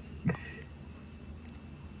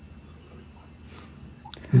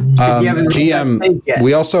 GM,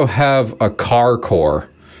 we also have a car core.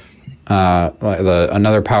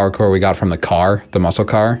 Another power core we got from the car, the muscle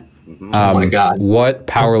car. Oh my God. What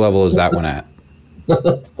power level is that one at?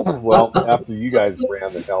 Well, after you guys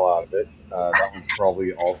ran the hell out of it, that was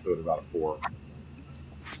probably also at about a 4.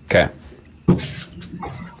 Okay.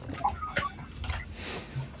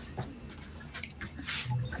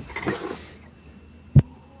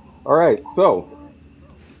 All right, so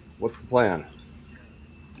what's the plan?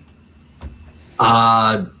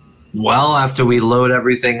 Well, after we load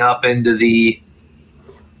everything up into the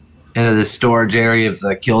storage area of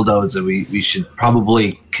the killdozer, we should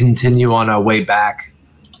probably continue on our way back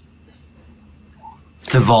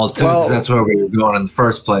to Vault 2, because that's where we were going in the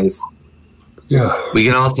first place. Yeah. We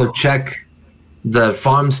can also check the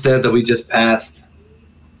farmstead that we just passed,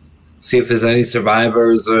 see if there's any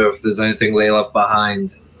survivors or if there's anything they left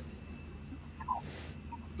behind.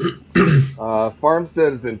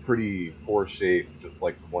 Farmstead is in pretty poor shape, just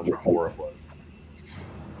like the one before it was.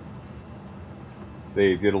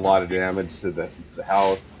 They did a lot of damage to the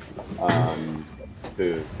house.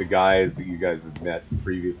 The guys that you guys had met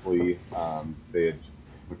previously, they had just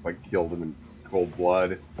looked like killed them in cold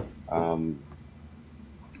blood.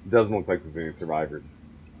 Doesn't look like there's any survivors.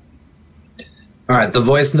 All right, the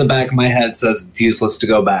voice in the back of my head says it's useless to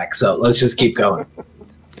go back, so let's just keep going.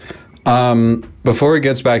 Before he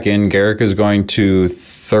gets back in, Garrick is going to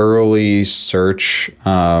thoroughly search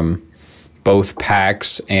both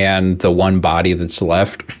packs and the one body that's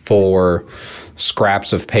left for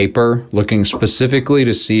scraps of paper, looking specifically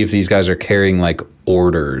to see if these guys are carrying like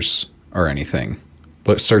orders or anything.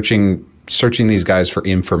 But searching these guys for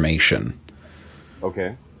information.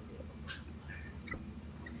 Okay.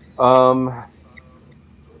 No.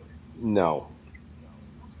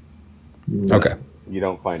 Okay. You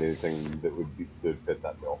don't find anything that would fit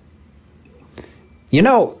that bill. You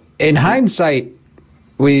know, in hindsight,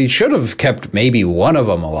 we should have kept maybe one of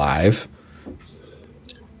them alive.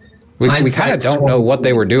 We kind of don't know what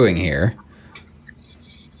they were doing here.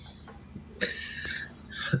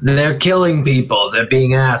 They're killing people. They're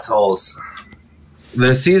being assholes.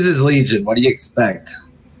 They're Caesar's Legion. What do you expect?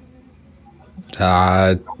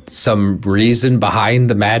 Some reason behind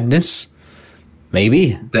the madness?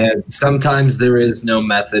 Maybe? Sometimes there is no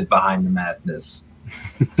method behind the madness.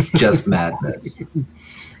 It's just madness.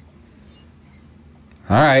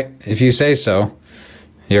 All right, if you say so.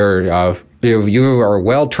 You are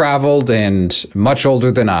well-traveled and much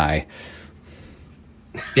older than I.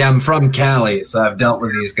 Yeah, I'm from Cali, so I've dealt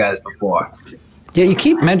with these guys before. Yeah, you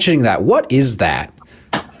keep mentioning that. What is that?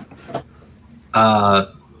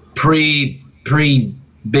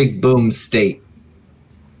 Pre-big boom state.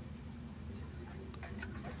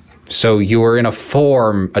 So you were in a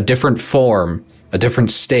different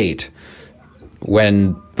state,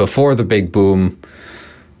 when before the big boom.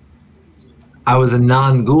 I was a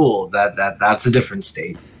non-ghoul. That's a different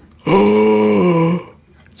state. You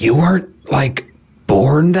weren't, like,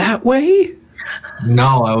 born that way?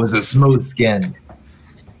 No, I was a smooth skin.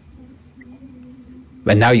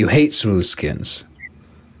 And now you hate smooth skins.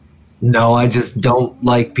 No, I just don't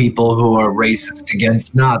like people who are racist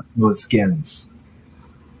against not smooth skins.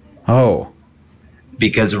 Oh.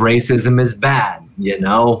 Because racism is bad, you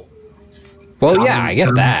know? Well, yeah, I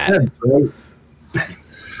get that. Sense, right?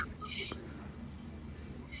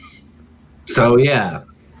 So, yeah.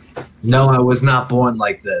 No, I was not born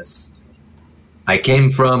like this. I came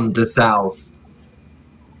from the South,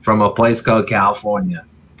 from a place called California.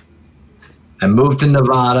 I moved to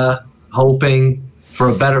Nevada, hoping for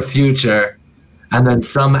a better future, and then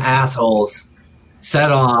some assholes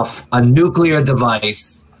set off a nuclear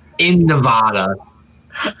device in Nevada,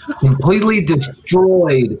 completely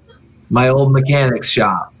destroyed my old mechanics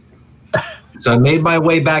shop. So I made my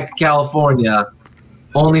way back to California,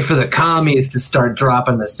 only for the commies to start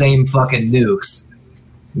dropping the same fucking nukes.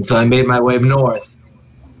 And so I made my way north.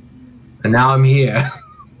 And now I'm here,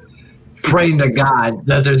 praying to God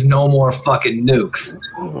that there's no more fucking nukes.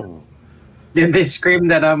 Did they scream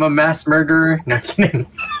that I'm a mass murderer? No kidding.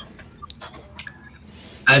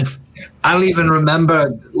 I don't even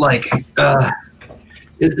remember, like,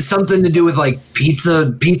 it's something to do with, like,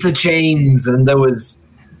 pizza chains, and there was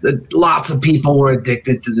lots of people were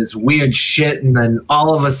addicted to this weird shit, and then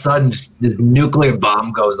all of a sudden, just this nuclear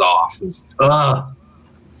bomb goes off.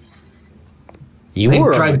 You They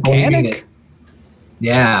were a tried bombing mechanic? it.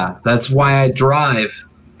 Yeah, that's why I drive.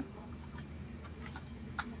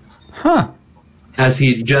 Huh. As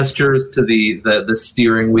he gestures to the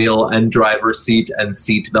steering wheel and driver's seat and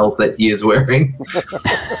seat belt that he is wearing.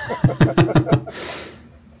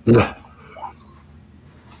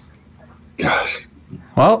 Gosh.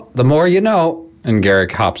 Well, the more you know. And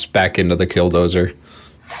Garrick hops back into the killdozer.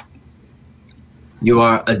 You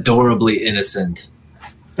are adorably innocent.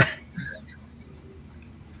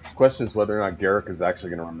 Question is whether or not Garrick is actually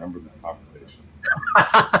going to remember this conversation.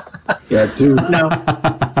 Yeah, too. No.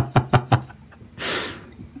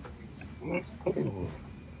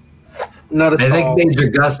 Not at I all. think Major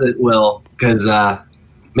Gusset will, because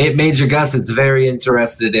Major Gusset's very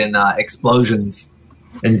interested in explosions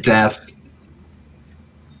and death.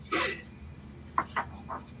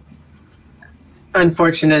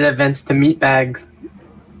 Unfortunate events to meatbags.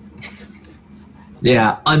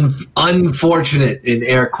 Yeah, unfortunate in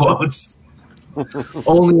air quotes.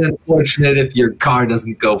 Only unfortunate if your car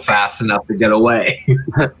doesn't go fast enough to get away.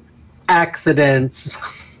 Accidents.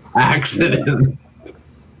 Accidents.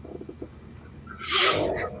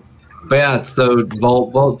 But yeah, so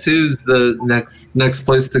Vault 2 is the next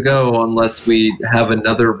place to go unless we have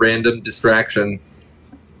another random distraction.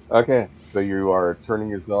 Okay, so you are turning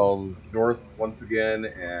yourselves north once again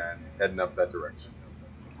and heading up that direction.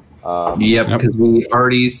 Yep, because we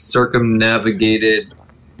already circumnavigated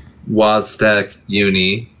Waztec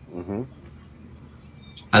Uni, Mm-hmm.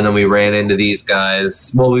 and then we ran into these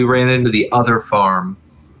guys. Well, we ran into the other farm.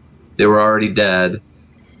 They were already dead.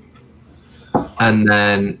 And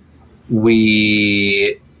then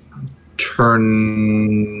we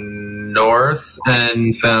turned north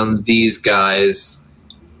and found these guys,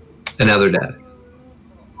 and now they're dead.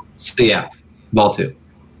 So yeah, Ball 2.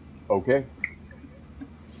 Okay.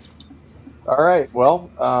 All right. Well,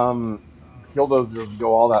 Killdozer doesn't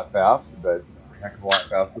go all that fast, but it's a heck of a lot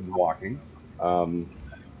faster than walking.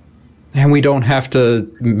 And we don't have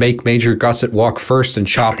to make Major Gusset walk first and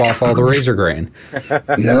chop off all the razor grain.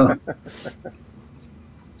 Yeah.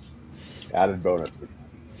 Added bonuses.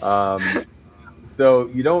 So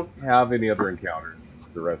you don't have any other encounters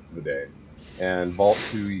the rest of the day, and Vault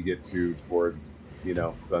 2 you get to towards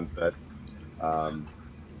sunset.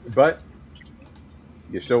 But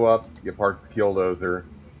you show up, you park the Killdozer,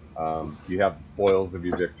 you have the spoils of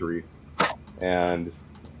your victory, and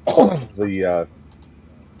the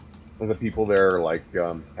people there are like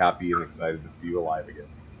happy and excited to see you alive again.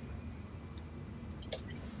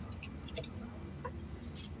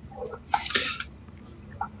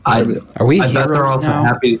 Are we I bet they're heroes also now?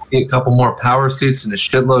 happy to see a couple more power suits and a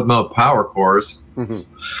shitload more power cores.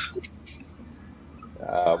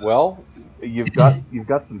 Well, you've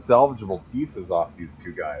got some salvageable pieces off these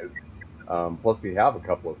two guys. Plus, you have a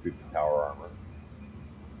couple of suits of power armor.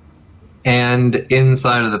 And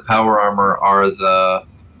inside of the power armor are the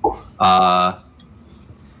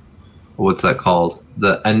what's that called?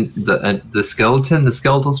 The skeleton, the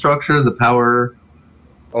skeletal structure, the power.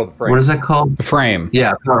 Oh, the frame. What is that called? The frame.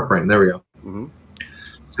 Yeah, power frame. There we go. Mm-hmm.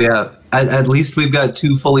 So yeah, at least we've got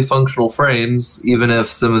two fully functional frames. Even if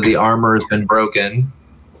some of the armor has been broken,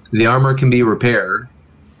 the armor can be repaired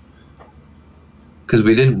because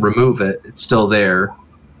we didn't remove it. It's still there.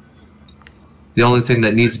 The only thing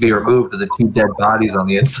that needs to be removed are the two dead bodies on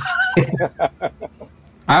the inside.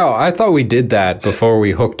 Oh, I thought we did that before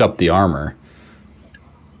we hooked up the armor.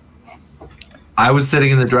 I was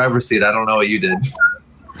sitting in the driver's seat. I don't know what you did.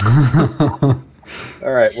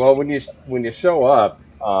 All right. Well, when you show up,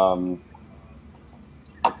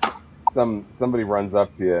 somebody runs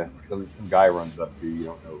up to you. Some guy runs up to you. You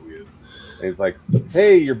don't know who he is. And he's like,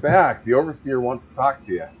 "Hey, you're back. The overseer wants to talk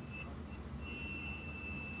to you."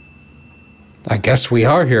 I guess we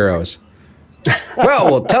are heroes. Well,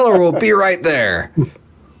 we'll tell her we'll be right there.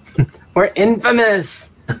 We're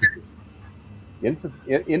infamous.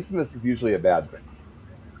 Infamous is usually a bad thing.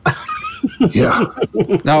 Yeah.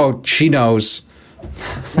 No, she knows.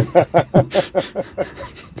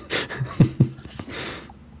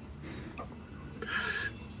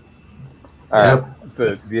 All right. Yep.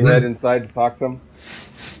 So, do you head inside to talk to him?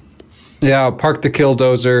 Yeah, I'll park the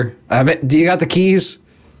killdozer. Do you got the keys?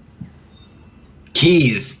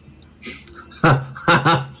 Keys.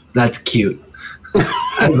 That's cute.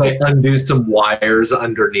 As I undo some wires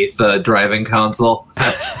underneath the driving console.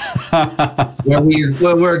 Where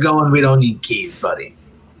we're going, we don't need keys, buddy.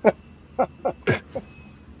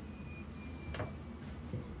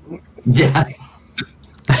 Yeah.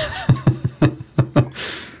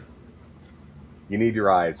 You need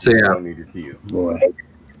your eyes. So, You just yeah. don't need your keys. Boy.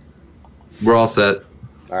 We're all set.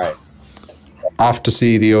 All right. Off to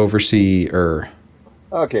see the overseer.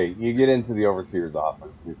 Okay, you get into the overseer's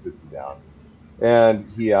office, and he sits you down, and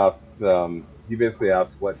he asks. He basically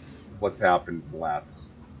asks what's happened in the last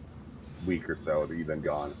week or so that you've been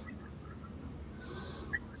gone.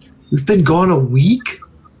 We've been gone a week?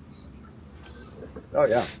 Oh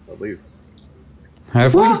yeah, at least.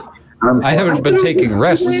 Have we? I haven't been taking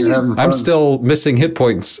rests. You're having fun. I'm still missing hit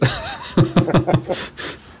points.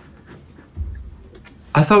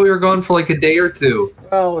 I thought we were gone for like a day or two.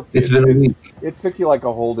 Well, let's see. It's been a week. It took you like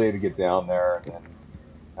a whole day to get down there, and then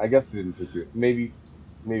I guess it didn't take you. Maybe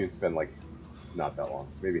it's been like not that long.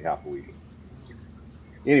 Maybe half a week.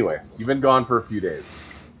 Anyway, you've been gone for a few days.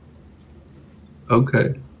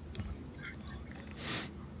 Okay.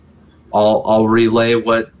 I'll relay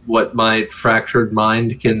what my fractured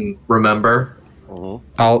mind can remember. Mm-hmm.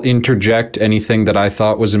 I'll interject anything that I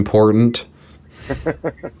thought was important.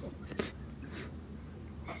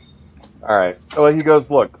 All right. Well, he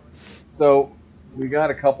goes, look, so we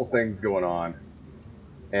got a couple things going on,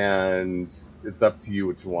 and it's up to you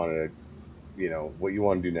what you want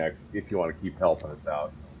to do next, if you want to keep helping us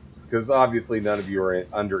out. Because obviously none of you are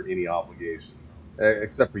under any obligation,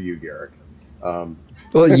 except for you, Garrick. Well,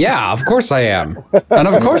 yeah, of course I am, and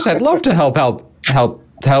of course I'd love to helping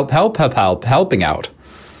out.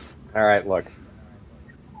 All right, look.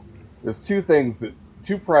 There's two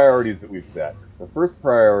priorities that we've set. The first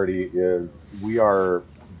priority is we are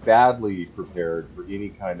badly prepared for any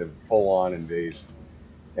kind of full-on invasion.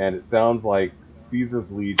 And it sounds like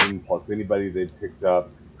Caesar's Legion, plus anybody they've picked up,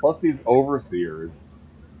 plus these overseers,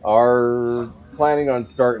 are planning on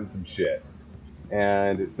starting some shit.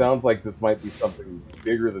 And it sounds like this might be something that's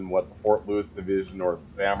bigger than what the Fort Lewis Division or the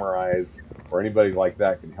Samurais or anybody like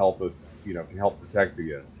that can help us, can help protect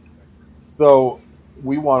against. So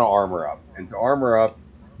we want to armor up. And to armor up,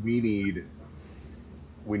 we need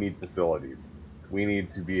facilities. We need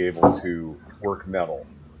to be able to work metal.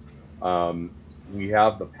 We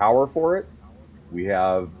have the power for it. We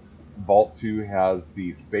have Vault 2 has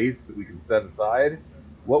the space that we can set aside.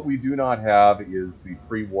 What we do not have is the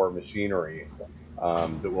pre-war machinery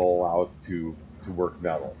that will allow us to work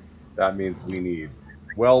metal. That means we need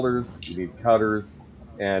welders, we need cutters,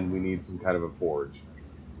 and we need some kind of a forge.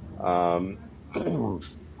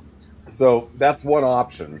 So that's one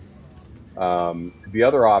option. The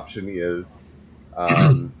other option is,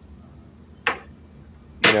 I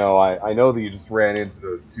know that you just ran into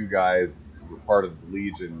those two guys who were part of the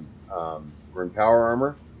Legion, who were in power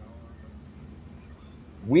armor.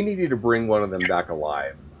 We need you to bring one of them back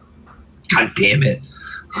alive. God damn it.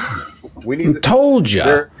 We need to, Told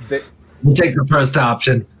ya. We'll take the first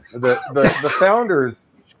option. The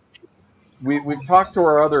founders. We've talked to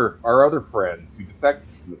our other friends who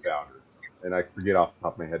defected from the founders, and I forget off the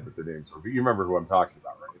top of my head what their names were. But you remember who I'm talking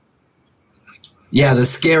about, right? Yeah, the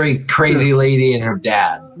scary, crazy lady and her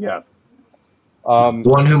dad. Yes. The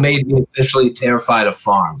one who made me officially terrified of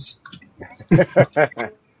farms.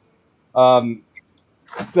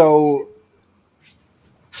 So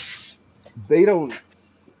they don't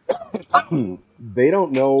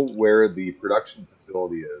know where the production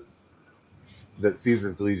facility is that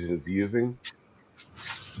Caesar's Legion is using,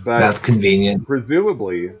 but That's convenient.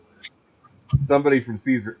 presumably somebody from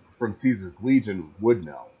Caesar's Legion would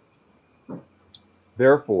know.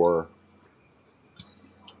 Therefore,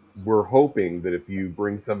 we're hoping that if you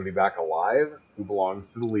bring somebody back alive who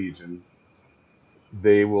belongs to the Legion,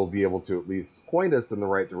 they will be able to at least point us in the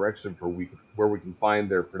right direction for where we can find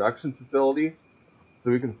their production facility,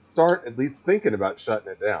 so we can start at least thinking about shutting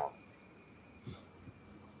it down.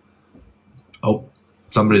 Oh,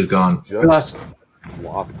 somebody's gone. Just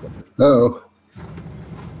lost something. Oh,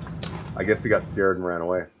 I guess he got scared and ran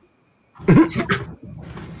away.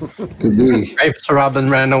 could be. Rafe to Robin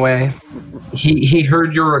ran away. He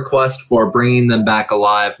heard your request for bringing them back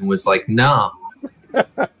alive and was like, "Nah."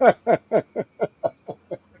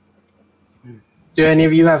 Do any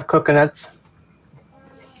of you have coconuts?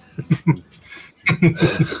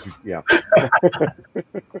 Yeah.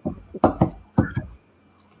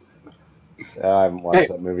 I haven't watched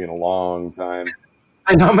that movie in a long time.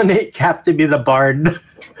 I nominate Cap to be the bard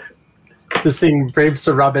to sing Brave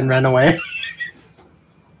Sir Robin Ran Away.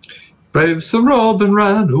 Brave Sir Robin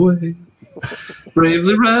ran away.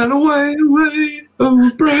 Bravely ran away, away.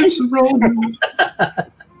 Oh, brave Sir Robin.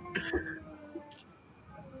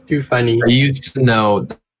 Too funny. I used to know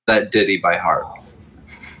that ditty by heart.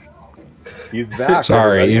 He's back.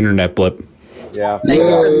 Sorry, everybody. internet blip. Yeah. Thank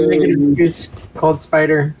God, making an excuse. Cold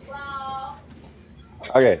Spider.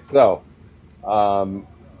 Okay, so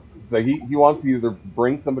he wants to either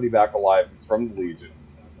bring somebody back alive who's from the Legion,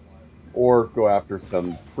 or go after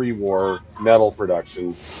some pre-war metal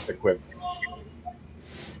production equipment.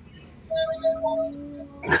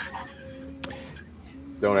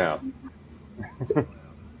 Don't ask.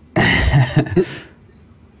 I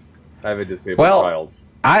have a disabled child.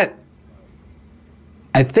 I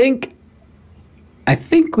think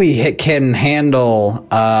we can handle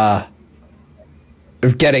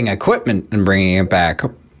getting equipment and bringing it back,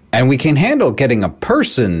 and we can handle getting a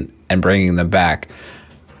person and bringing them back.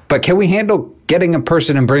 But can we handle getting a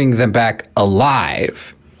person and bringing them back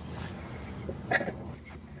alive?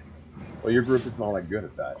 Well, your group isn't all that good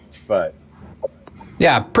at that, but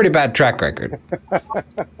yeah, pretty bad track record. I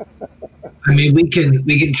mean, we can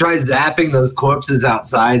try zapping those corpses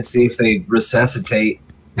outside, see if they resuscitate.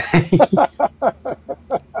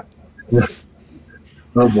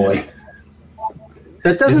 Oh boy.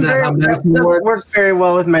 That doesn't, Isn't that how that medicine doesn't works? work very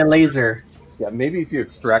well with my laser. yeah, maybe if you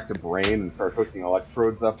extract a brain and start hooking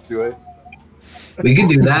electrodes up to it. We can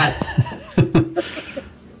do that.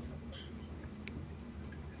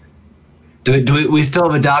 Do we still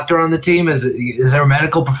have a doctor on the team? Is there a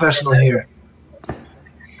medical professional here?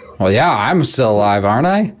 Well, yeah, I'm still alive, aren't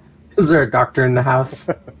I? Is there a doctor in the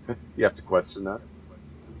house? You have to question that.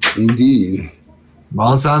 Indeed.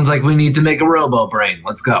 Well, it sounds like we need to make a robo brain.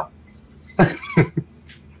 Let's go.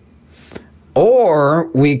 Or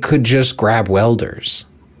we could just grab welders.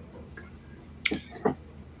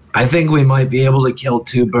 I think we might be able to kill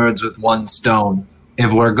two birds with one stone.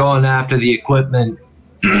 If we're going after the equipment,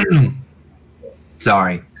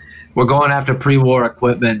 sorry, we're going after pre-war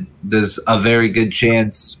equipment, there's a very good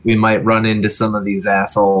chance we might run into some of these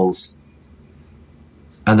assholes.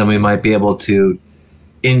 And then we might be able to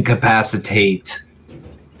incapacitate,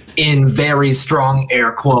 in very strong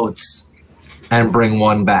air quotes, and bring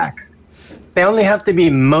one back. They only have to be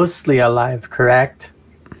mostly alive, correct?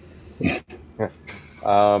 We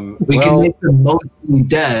can make them mostly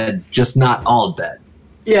dead, just not all dead.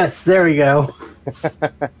 Yes, there we go.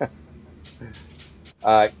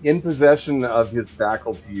 In possession of his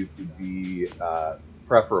faculties would be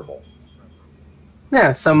preferable.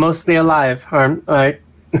 Yeah, so mostly alive, or like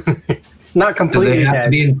not Do completely they have dead. to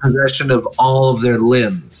be in possession of all of their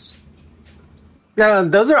limbs? No,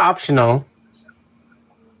 those are optional.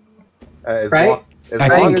 Right? I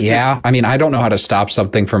think, yeah. I mean, I don't know how to stop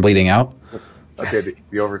something from bleeding out. Okay,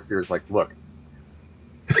 the overseer's like, look,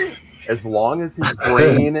 as long as his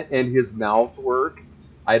brain and his mouth work,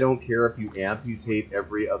 I don't care if you amputate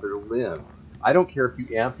every other limb. I don't care if you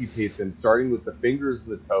amputate them starting with the fingers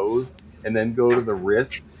and the toes, and then go to the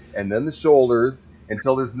wrists, and then the shoulders,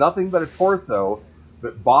 until there's nothing but a torso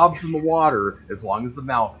that bobs in the water, as long as the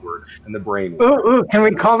mouth works and the brain works. Ooh, can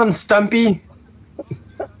we call them Stumpy?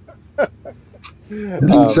 I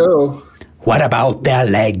think so. What about their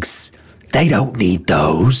legs? They don't need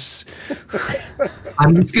those.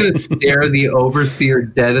 I'm just going to stare the overseer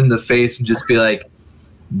dead in the face and just be like,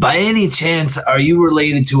 by any chance, are you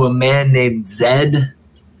related to a man named Zed?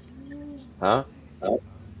 Huh?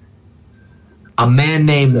 A man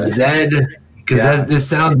named Zed? Because this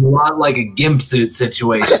sounds a lot like a gimp suit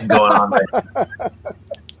situation going on there.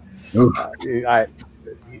 You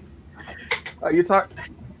talk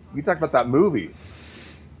about that movie.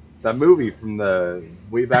 That movie from the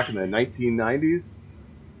way back in the 1990s.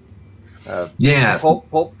 Yes.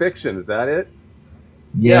 Pulp Fiction, is that it?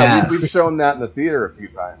 Yes. Yeah, we've shown that in the theater a few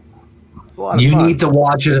times. It's a lot of You fun. need to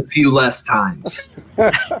watch it a few less times.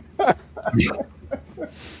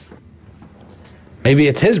 Maybe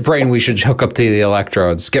it's his brain we should hook up to the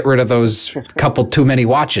electrodes. Get rid of those couple too many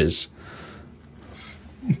watches.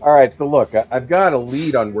 All right, so look, I've got a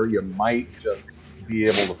lead on where you might just be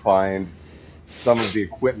able to find some of the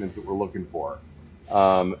equipment that we're looking for.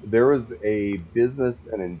 There is a business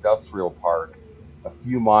and industrial park a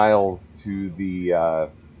few miles to the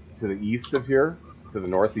east of here, to the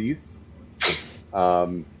northeast.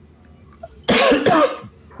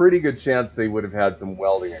 Pretty good chance they would have had some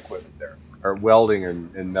welding equipment there. or welding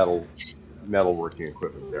and metalworking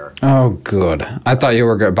equipment there. Oh, good. I thought you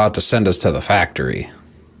were about to send us to the factory.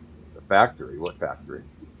 The factory? What factory?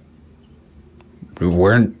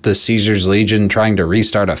 Weren't the Caesar's Legion trying to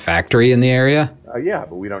restart a factory in the area? Yeah,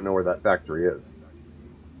 but we don't know where that factory is.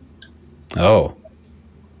 Oh.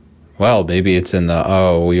 Well, maybe it's in the,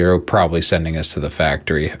 you're probably sending us to the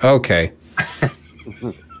factory. Okay.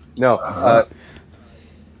 No,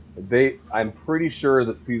 I'm pretty sure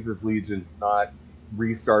that Caesar's Legion has not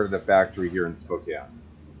restarted a factory here in Spokane.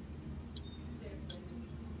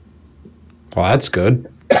 Well, that's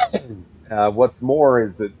good. What's more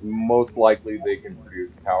is that most likely they can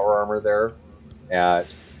produce power armor there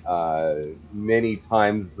at many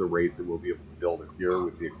times the rate that we'll be able to build it here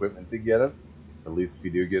with the equipment they get us. At least if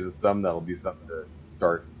you do get us some, that'll be something to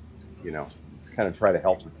start, to kind of try to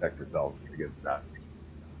help protect ourselves against that.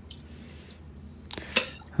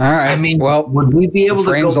 All right. I mean, well, would we be able to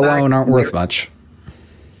frames go back alone aren't worth much.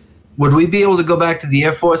 Would we be able to go back to the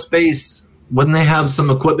Air Force Base? Wouldn't they have some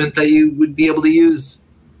equipment that you would be able to use?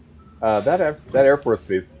 That Air Force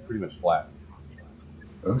Base is pretty much flattened.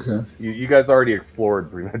 Okay. You guys already explored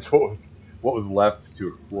pretty much what was left to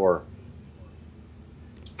explore.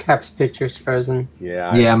 Cap's picture's frozen.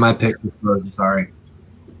 Yeah. My picture's frozen. Sorry.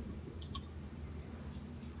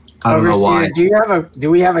 I don't know why. Overseer, do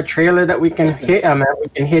we have a trailer that we can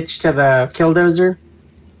hitch to the killdozer?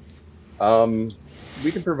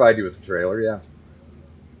 We can provide you with a trailer, yeah.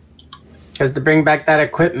 Because to bring back that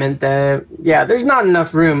equipment, there's not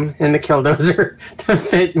enough room in the killdozer to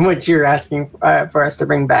fit what you're asking for us to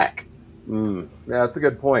bring back. Yeah, that's a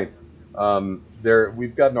good point.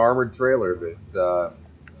 We've got an armored trailer that,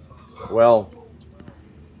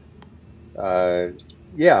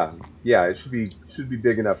 it should be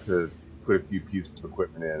big enough to put a few pieces of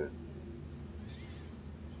equipment in.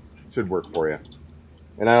 It should work for you.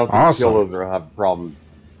 And I don't think killdozer will have a problem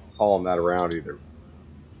hauling that around either.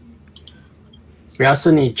 We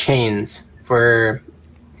also need chains for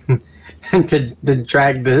to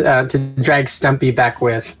drag Stumpy back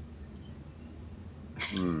with.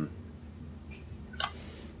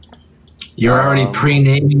 You're already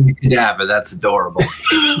pre-naming the cadaver. That's adorable.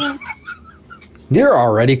 You're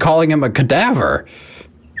already calling him a cadaver.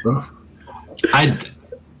 I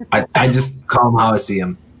just call him how I see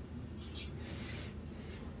him.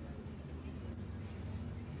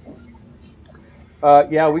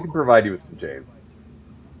 We can provide you with some chains.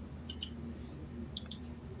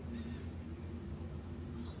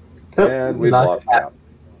 And we've lost Cap.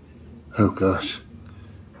 Oh, gosh.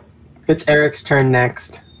 It's Eric's turn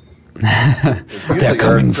next. They're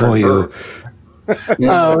coming for you.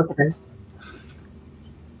 Oh, okay.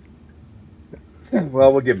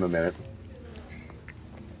 Well, we'll give him a minute.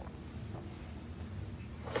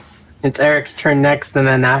 It's Eric's turn next, and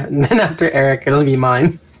then after Eric, it'll be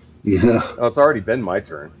mine. Yeah. Oh, it's already been my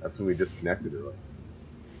turn. That's when we disconnected early.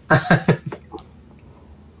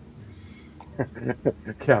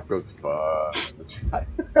 Cap goes, fuck.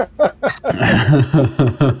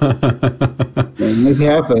 And it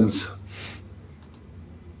happens.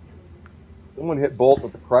 Someone hit Bolt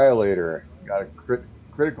with the cryolator. Got a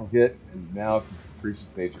critical hit, and now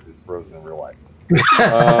Capricious Nature is frozen in real life.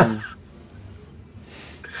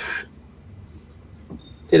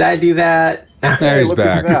 Did I do that? There he's look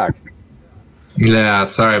who's back. Yeah,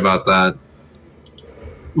 sorry about that.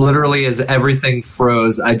 Literally, as everything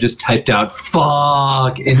froze, I just typed out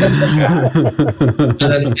 "fuck" in the chat, and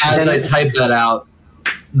then as I typed that out,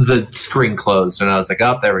 the screen closed, and I was like,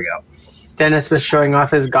 "Oh, there we go." Dennis was showing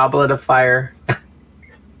off his goblet of fire.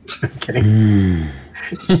 I'm kidding.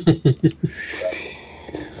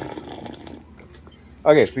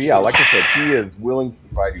 Okay, so yeah, like I said, he is willing to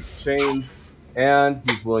provide you with chains, and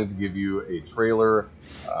he's willing to give you a trailer.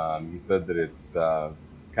 He said that it's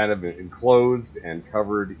kind of enclosed and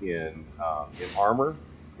covered in armor,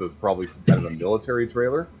 so it's probably some kind of a military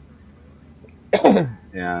trailer,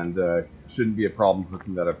 and shouldn't be a problem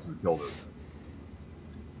hooking that up to the killdozer.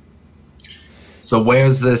 So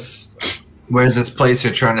where's this place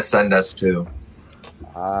you're trying to send us to?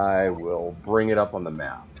 I will bring it up on the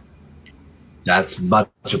map. That's much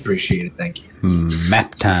appreciated. Thank you.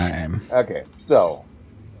 Map time. Okay, so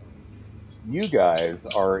you guys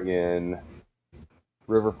are in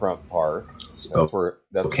Riverfront Park. That's where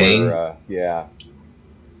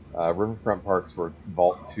Riverfront Park's where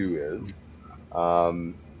Vault 2 is.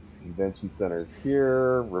 Convention Center is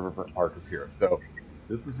here. Riverfront Park is here. So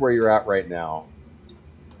this is where you're at right now.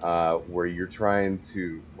 Where you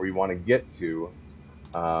want to get to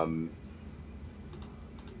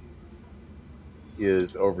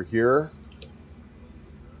is over here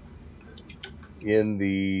in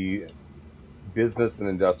the business and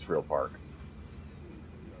industrial park.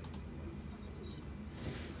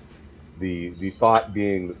 The thought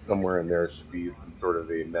being that somewhere in there should be some sort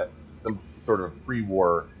of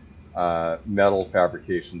pre-war metal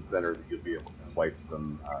fabrication center that you'll be able to swipe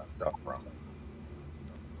some stuff from.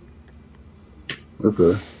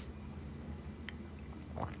 Okay.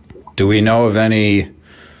 Do we know of any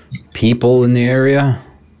people in the area?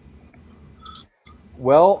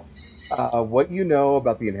 Well, what you know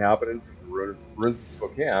about the inhabitants of the ruins of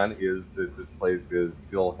Spokane is that this place is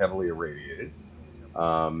still heavily irradiated.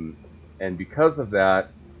 And because of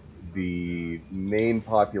that, the main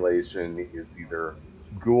population is either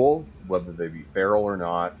ghouls, whether they be feral or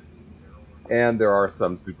not, and there are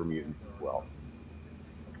some super mutants as well.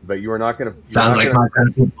 But you are not going to... Sounds like my kind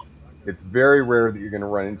of people. It's very rare that you're going to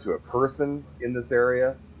run into a person in this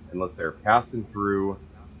area unless they're passing through,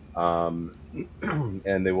 and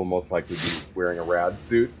they will most likely be wearing a rad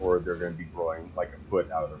suit, or they're going to be growing like a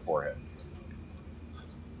foot out of their forehead.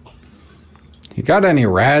 You got any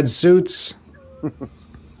rad suits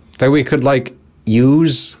that we could like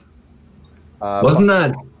use? Wasn't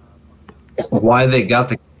that why they got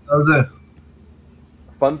the... That was a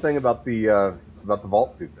Fun thing about the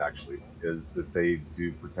vault suits actually is that they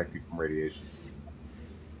do protect you from radiation.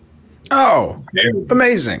 Oh,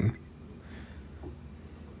 amazing.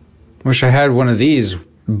 Wish I had one of these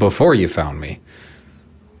before you found me.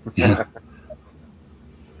 Yeah.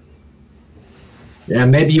 Yeah,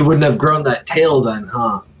 maybe you wouldn't have grown that tail then,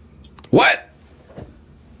 huh? What?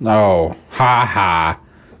 Oh, ha ha.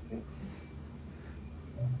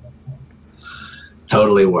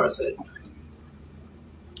 Totally worth it.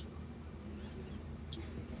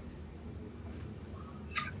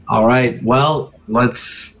 All right. Well,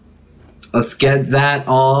 let's get that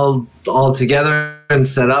all together and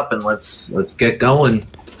set up, and let's get going.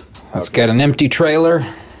 Let's get an empty trailer.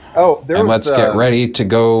 Oh, and let's get ready to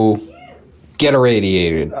go get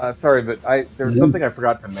irradiated. Sorry, but there's something I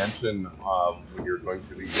forgot to mention when you were going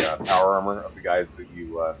through the power armor of the guys that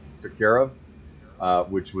you took care of,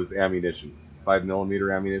 which was ammunition,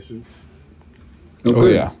 5mm ammunition. Oh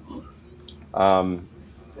yeah.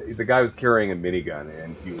 The guy was carrying a minigun,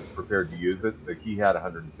 and he was prepared to use it, so he had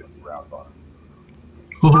 150 rounds on him.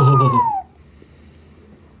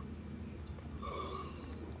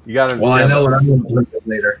 You got to understand. Well, I know what I'm going to look at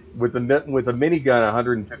later. With a minigun,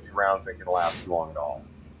 150 rounds ain't gonna last long at all.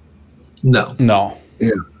 No. Yeah,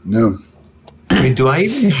 no. I mean, do I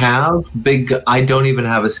even have big... I don't even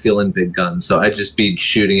have a skill in big guns, so I'd just be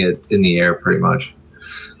shooting it in the air, pretty much.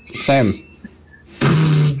 Same.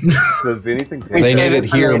 Does anything take... They need it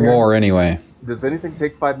here more anyway. Does anything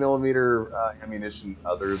take 5mm ammunition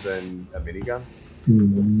other than a minigun?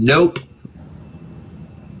 Nope.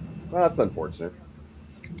 Well, that's unfortunate.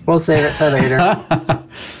 We'll save it for later.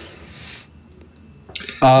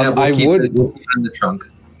 We'll keep it in the trunk.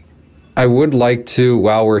 I would like to,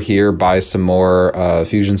 while we're here, buy some more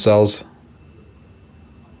fusion cells.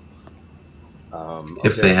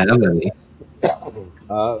 If they have any.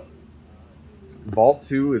 Vault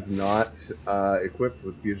 2 is not equipped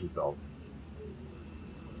with fusion cells.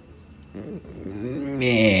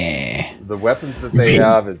 Meh. The weapons that they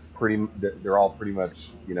have is they're all pretty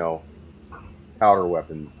much, powder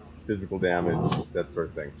weapons, physical damage, that sort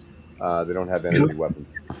of thing. They don't have energy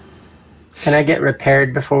weapons. Can I get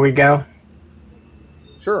repaired before we go?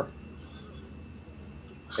 Sure.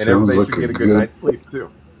 And Sounds everybody like should get a good night's sleep, too.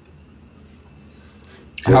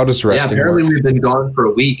 How does Yeah, resting apparently work? we've been gone for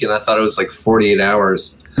a week, and I thought it was like 48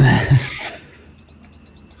 hours.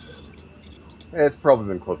 It's probably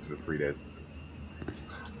been closer to 3 days.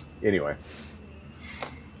 Anyway.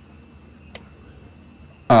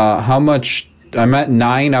 How much? I'm at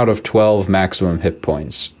 9 out of 12 maximum hit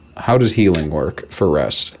points. How does healing work for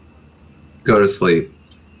rest? Go to sleep.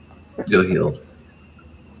 You'll heal.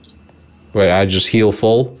 Wait, I just heal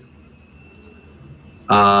full?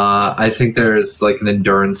 I think there's like an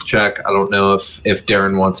endurance check. I don't know if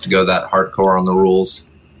Darren wants to go that hardcore on the rules.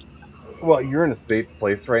 Well, you're in a safe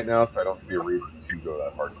place right now, so I don't see a reason to go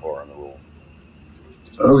that hardcore on the rules.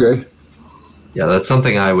 Okay. Yeah, that's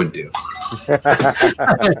something I would do.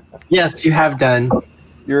 Yes, you have done.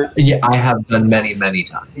 Yeah, I have done many, many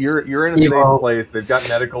times. You're in a safe place. They've got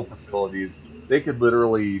medical facilities. They could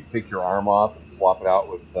literally take your arm off and swap it out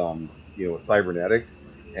with with cybernetics,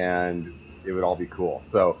 and it would all be cool.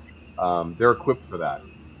 So they're equipped for that.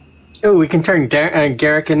 Oh, we can turn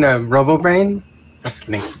Garrick into Robo-Brain? Just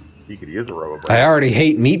kidding. He could use a robot. I already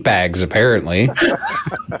hate meat bags, apparently.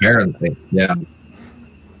 Apparently, yeah.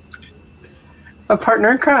 A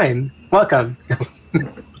partner in crime. Welcome.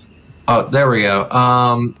 Oh, there we go.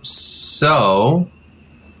 So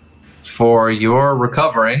For your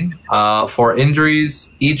recovering, for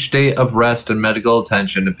injuries, each day of rest and medical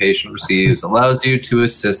attention a patient receives allows you to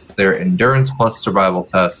assist their endurance plus survival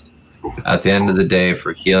test at the end of the day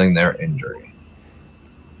for healing their injury.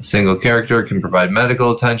 A single character can provide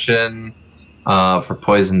medical attention for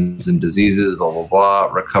poisons and diseases, blah, blah, blah,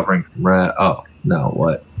 recovering from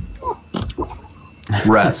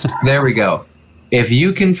rest. There we go. If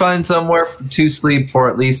you can find somewhere to sleep for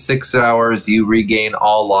at least 6 hours, you regain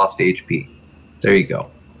all lost HP. There you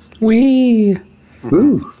go. Wee.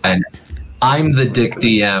 Ooh. And I'm the dick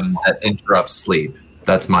DM that interrupts sleep.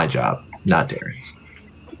 That's my job, not Darren's.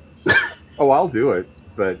 Oh, I'll do it,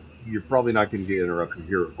 but you're probably not going to get interrupted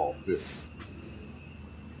here at Vault 2.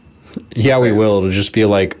 Yeah, we will. It'll just be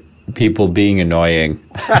like people being annoying.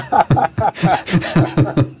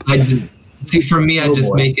 See, for me, I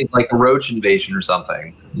just make it like a roach invasion or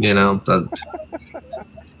something. You know, the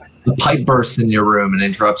pipe bursts in your room and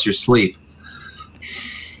interrupts your sleep.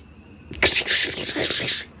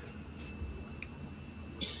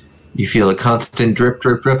 You feel a constant drip,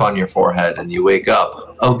 drip, drip on your forehead, and you wake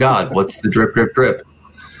up. Oh God, what's the drip, drip, drip?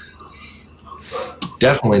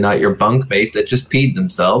 Definitely not your bunkmate that just peed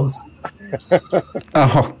themselves.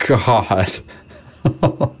 Oh God.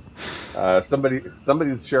 Somebody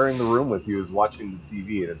who's sharing the room with you is watching the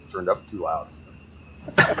TV and it's turned up too loud.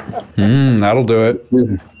 That'll do it.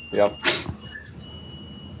 Yep.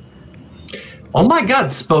 Oh my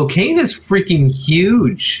God, Spokane is freaking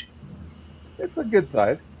huge. It's a good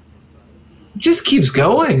size. It just keeps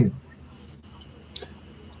going.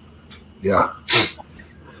 Yeah.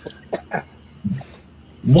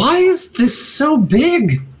 Why is this so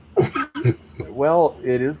big? Well,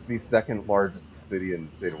 it is the second largest city in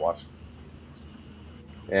the state of Washington.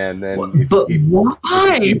 And then if But you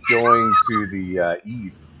why? keep going to the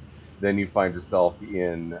east, then you find yourself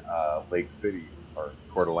in Lake City or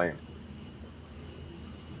Coeur d'Alene.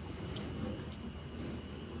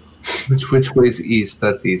 Which way's east?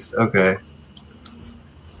 That's east. Okay.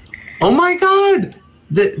 Oh my God!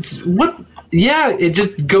 What? Yeah, it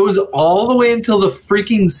just goes all the way until the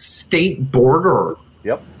freaking state border.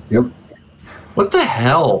 Yep. Yep. What the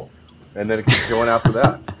hell? And then it keeps going after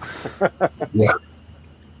that. Yeah.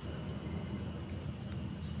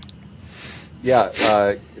 Yeah,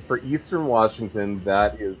 for Eastern Washington,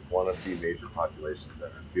 that is one of the major population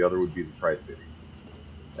centers. The other would be the Tri-Cities.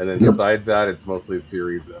 And then besides that, it's mostly a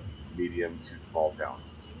series of medium to small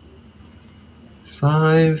towns.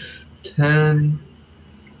 5, 10,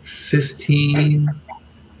 15,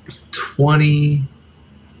 20.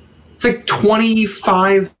 It's like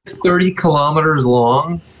 25, 30 kilometers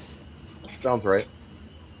long. Sounds right.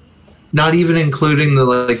 Not even including the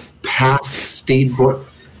like past state border.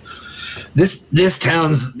 This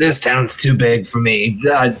town's too big for me.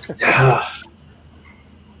 Well,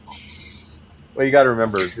 you got to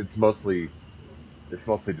remember, it's mostly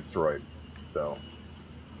destroyed. So.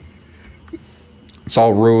 It's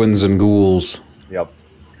all ruins and ghouls. Yep.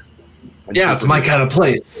 And Yeah, it's my kind of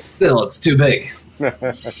place. Still, it's too big.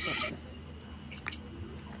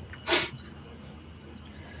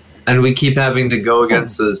 And we keep having to go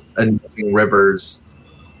against those annoying rivers.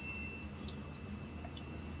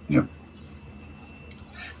 Yep.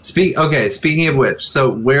 Speaking of which,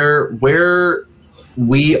 so where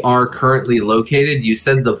we are currently located, you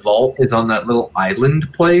said the vault is on that little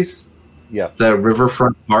island place? Yes. The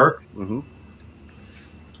Riverfront Park? Mm-hmm.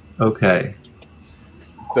 Okay.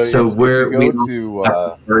 So where if you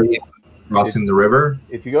go to crossing the river?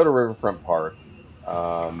 If you go to Riverfront Park,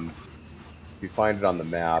 if you find it on the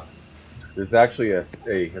map, there's actually a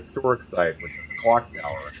historic site, which is a clock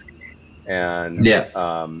tower. And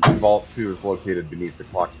Vault 2 is located beneath the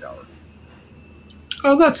clock tower.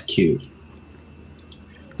 Oh, that's cute.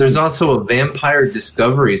 There's also a Vampire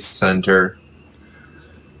Discovery Center.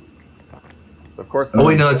 Of course. Oh,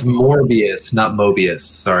 wait, no, it's Morbius, not Mobius.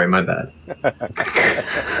 Sorry, my bad.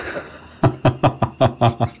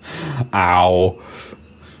 Ow.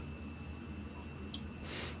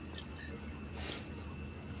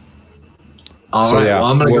 All So right, yeah, well,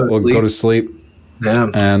 I'm gonna we'll go to sleep Yeah.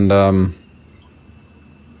 and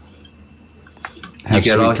have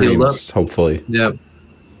get all sweet healed dreams, hopefully. Yep.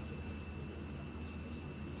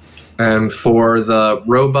 And for the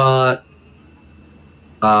robot,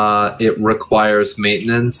 it requires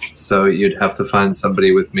maintenance, so you'd have to find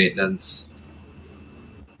somebody with maintenance.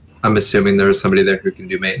 I'm assuming there's somebody there who can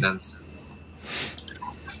do maintenance.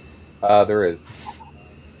 There is.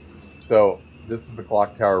 So this is the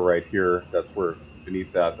clock tower right here. That's where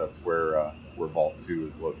beneath that's where Vault 2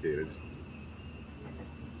 is located.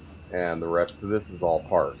 And the rest of this is all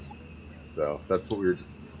park. So that's what we were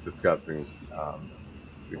just discussing.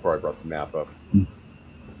 before I brought the map up.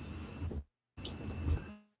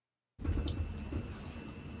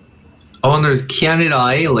 Oh, and there's Canada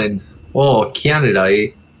Island. Oh,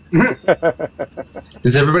 Canada.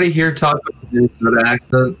 Does everybody here talk with a Minnesota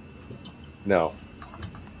accent? No.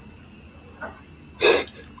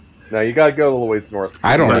 No, you got to go a little ways north.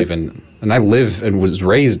 I don't even, and I live and was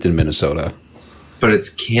raised in Minnesota. But it's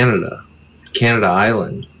Canada. Canada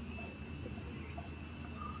Island.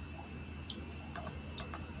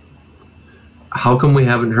 How come we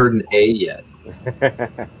haven't heard an A yet?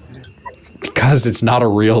 Because it's not a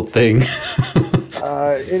real thing.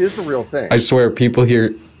 It is a real thing. I swear, people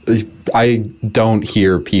here, I don't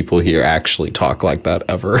hear people here actually talk like that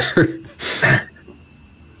ever.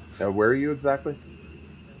 Where are you exactly?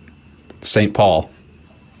 St. Paul.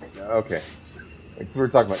 Okay. So we're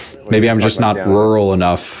talking about. Maybe I'm just not rural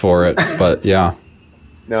enough for it, but yeah.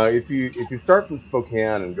 Now, if you start from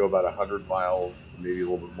Spokane and go about 100 miles, maybe a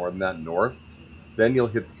little bit more than that north, then you'll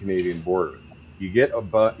hit the Canadian border. You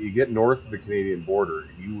get north of the Canadian border,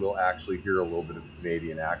 you will actually hear a little bit of a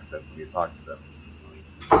Canadian accent when you talk to them.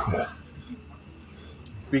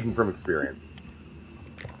 Speaking from experience.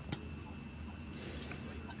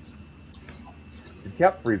 Did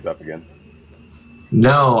Cap freeze up again?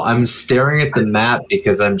 No, I'm staring at the map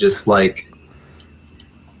because I'm just like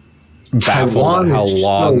baffled at how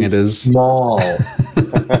long it is. Small.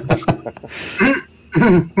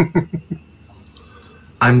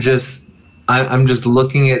 I'm just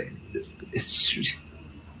looking at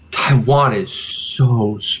Taiwan is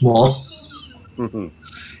so small. It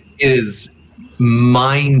is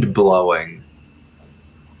mind-blowing.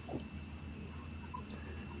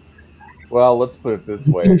 Well, let's put it this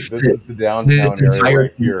way. This is the downtown area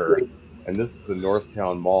right here, and this is the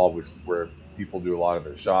Northtown Mall, which is where people do a lot of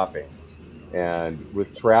their shopping. And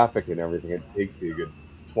with traffic and everything, it takes you a good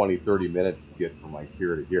 20, 30 minutes to get from like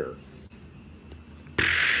here to here.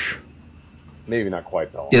 Maybe not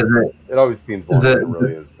quite that long. Yeah, it always seems longer than it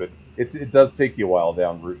really is, but it does take you a while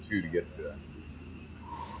down Route 2 to get to it.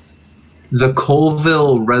 The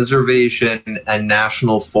Colville Reservation and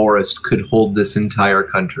National Forest could hold this entire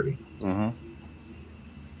country. Mm-hmm.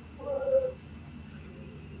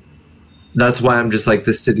 That's why I'm just like,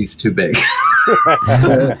 this city's too big.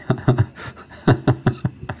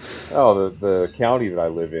 Oh, the county that I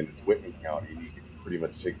live in is Whitman County. You can pretty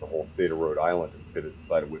much take the whole state of Rhode Island and fit it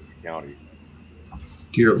inside of Whitman County.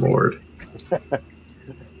 Dear Lord.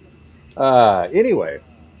 Anyway.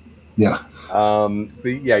 Yeah. So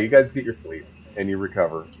yeah, you guys get your sleep and you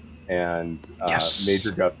recover, and yes.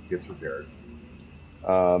 Major Gus gets repaired.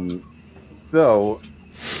 So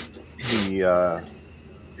the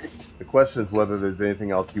question is whether there's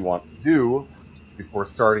anything else you want to do before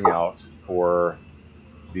starting out for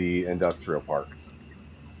the industrial park.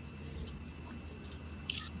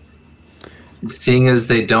 Seeing as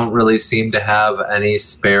they don't really seem to have any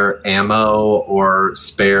spare ammo or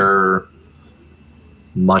spare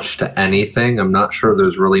much to anything, I'm not sure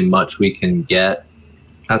there's really much we can get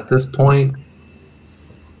at this point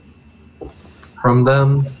from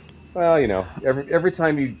them. Well, you know, every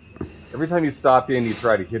time you stop in, you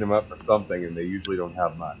try to hit them up for something, and they usually don't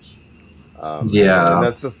have much. Yeah, and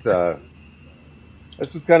that's just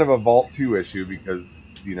kind of a Vault 2 issue because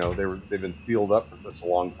you know they've been sealed up for such a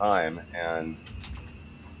long time, and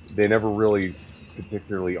they never really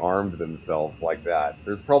particularly armed themselves like that.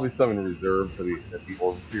 There's probably some in reserve for the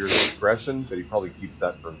overseer's discretion, but he probably keeps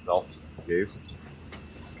that for himself just in case.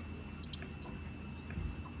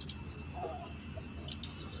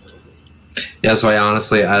 Yeah, so I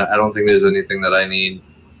honestly, I don't think there's anything that I need.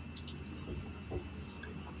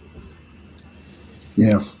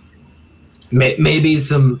 Yeah. Maybe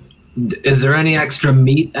some... Is there any extra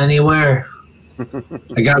meat anywhere?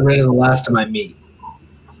 I got rid of the last of my meat.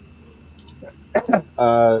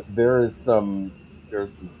 There's some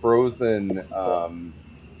frozen,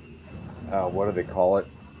 what do they call it?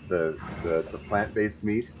 The plant-based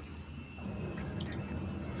meat?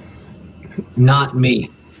 Not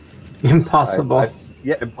meat. Impossible.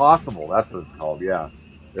 Yeah, Impossible. That's what it's called. Yeah,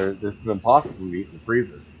 there's some Impossible meat in the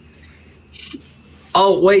freezer.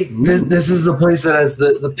 Oh wait, this is the place that has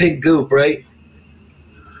the pink goop, right?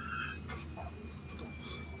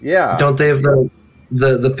 Yeah. Don't they have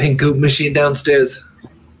the pink goop machine downstairs?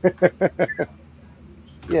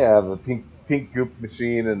 Yeah, the pink goop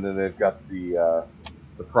machine, and then they've got the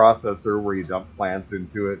processor where you dump plants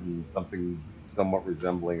into it, and something somewhat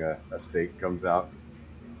resembling a steak comes out.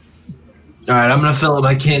 All right, I'm gonna fill up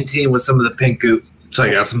my canteen with some of the pink goop, so I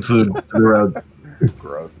got some food for the road.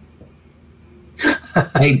 Gross.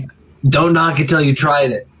 Hey, don't knock it till you tried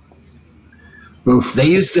it. Oof. They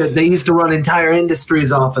used to run entire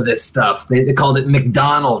industries off of this stuff. They called it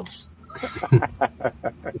McDonald's.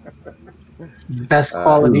 Best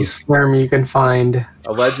quality slurm you can find.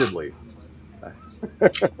 Allegedly.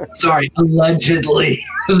 Sorry, allegedly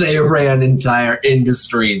they ran entire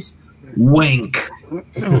industries. Wink.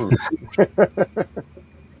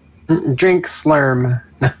 Drink slurm.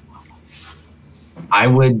 I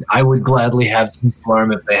would gladly have some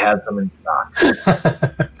slurm if they had some in stock.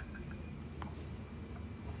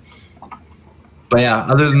 But yeah,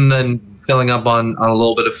 other than filling up on a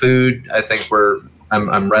little bit of food, I think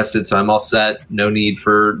I'm rested, so I'm all set. No need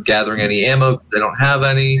for gathering any ammo because they don't have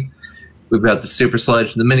any. We've got the super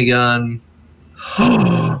sledge and the minigun.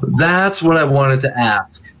 That's what I wanted to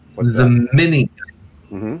ask. What's the that? minigun.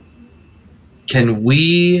 Mm-hmm. Can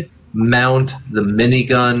we mount the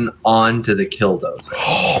minigun onto the killdozer?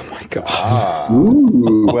 Oh my god. Ah.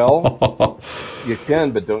 Ooh. Well, you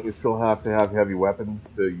can, but don't you still have to have heavy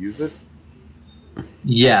weapons to use it?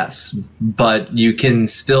 Yes, but you can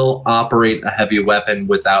still operate a heavy weapon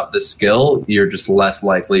without the skill. You're just less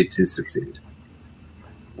likely to succeed.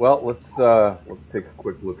 Well, let's take a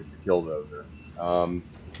quick look at the killdozer.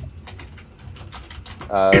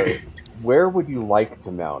 Where would you like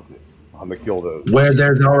to mount it on the killdozer? Where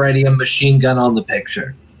there's already a machine gun on the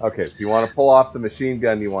picture. Okay, so you want to pull off the machine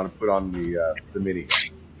gun, you want to put on the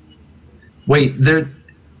minigun. Wait,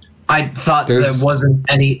 I thought there wasn't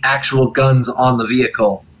any actual guns on the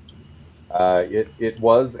vehicle. It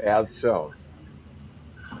was as shown.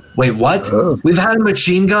 Wait, what? Oh. We've had a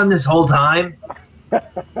machine gun this whole time?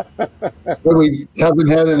 But we haven't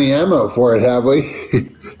had any ammo for it, have we?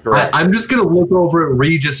 Correct. I'm just going to look over at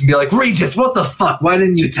Regis and be like, Regis, what the fuck? Why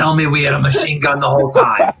didn't you tell me we had a machine gun the whole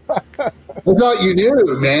time? I thought you knew,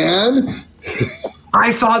 man.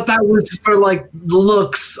 I thought that was for, like,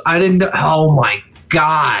 looks. I didn't know. Oh, my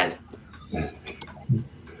God.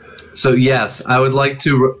 So, yes, I would like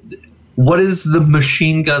to... What is the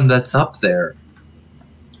machine gun that's up there?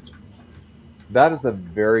 That is a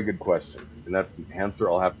very good question, and that's an answer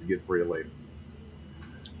I'll have to get for you later.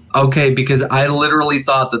 Okay, because I literally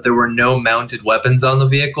thought that there were no mounted weapons on the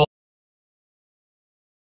vehicle.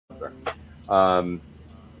 And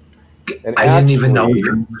I didn't even know we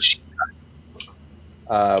were machine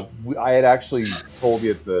I had actually told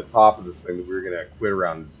you at the top of this thing that we were going to quit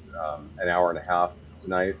around an hour and a half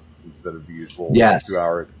tonight instead of the usual 2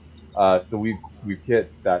 hours. So we've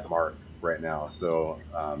hit that mark right now. So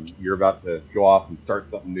you're about to go off and start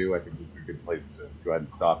something new. I think this is a good place to go ahead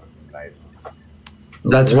and stop it for tonight.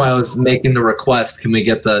 That's why I was making the request. Can we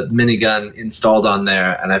get the minigun installed on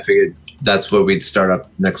there? And I figured that's what we'd start up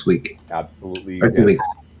next week. Absolutely. Or 2 weeks.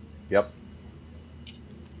 Yep.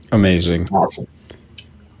 Amazing. Awesome.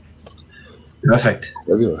 Perfect.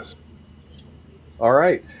 Fabulous. All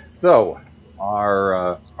right. So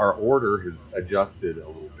our order has adjusted a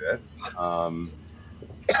little bit,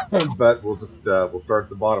 but we'll start at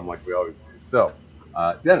the bottom like we always do. So,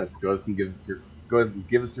 Dennis, go ahead and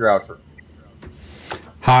give us your outro.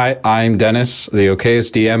 Hi, I'm Dennis, the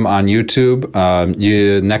okayest DM on YouTube.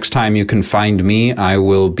 Next time you can find me, I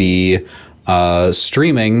will be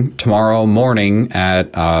streaming tomorrow morning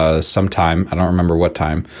at sometime. I don't remember what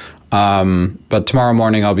time. But tomorrow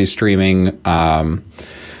morning I'll be streaming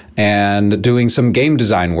and doing some game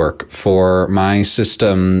design work for my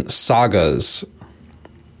system Sagas.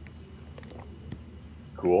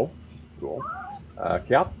 Cool.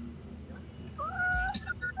 Cap?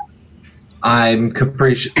 I'm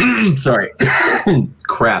capricious. Sorry.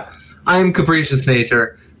 Crap. I'm Capricious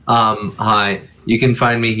Nature. Hi. You can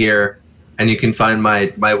find me here, and you can find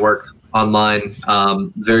my work online.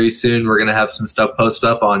 Very soon, we're going to have some stuff posted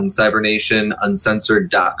up on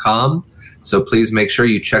cybernationuncensored.com. So please make sure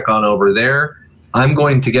you check on over there. I'm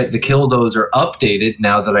going to get the Killdozer updated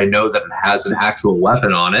now that I know that it has an actual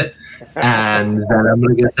weapon on it. And then I'm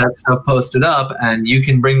going to get that stuff posted up, and you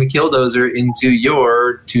can bring the Killdozer into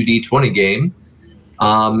your 2D20 game.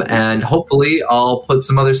 And hopefully I'll put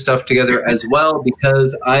some other stuff together as well,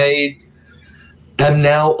 because I am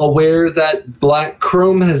now aware that Black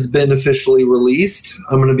Chrome has been officially released.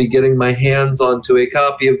 I'm going to be getting my hands onto a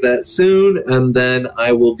copy of that soon, and then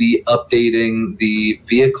I will be updating the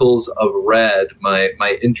Vehicles of Red,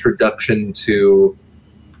 my introduction to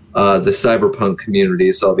the cyberpunk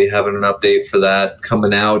community. So I'll be having an update for that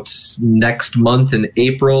coming out next month in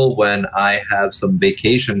April, when I have some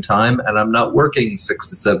vacation time and I'm not working 6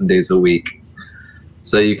 to 7 days a week.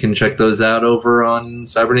 So you can check those out over on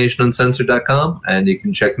cybernationuncensored.com, and you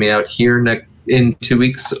can check me out here in 2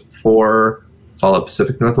 weeks for Fallout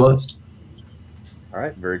Pacific Northwest. All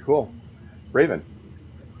right, very cool. Raven.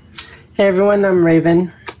 Hey everyone, I'm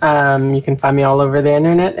Raven. You can find me all over the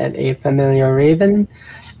internet at A Familiar Raven.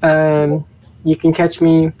 You can catch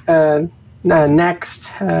me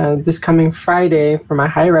next this coming Friday for my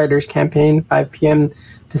High Riders campaign, 5 p.m.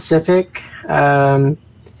 Pacific.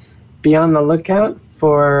 Be on the lookout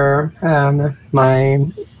for my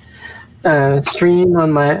stream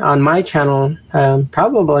on my channel,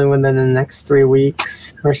 probably within the next 3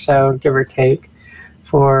 weeks or so, give or take,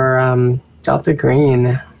 for Delta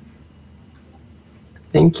Green.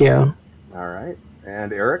 Thank you. All right.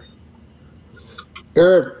 And Eric?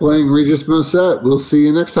 Eric playing Regis Mosset. We'll see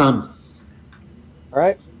you next time. All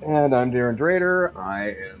right. And I'm Darren Drader.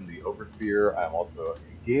 I am the Overseer. I'm also a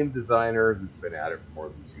game designer who's been at it for more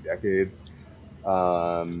than 2 decades.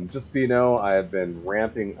 Just so you know, I have been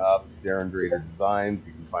ramping up Darren Drader Designs.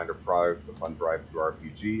 You can find our products up on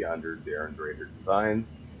Drive2RPG under Darren Drader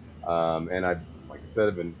Designs. And like I said,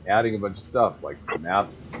 I've been adding a bunch of stuff, like some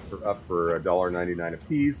maps up for $1.99 a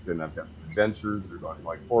piece, and I've got some adventures that are going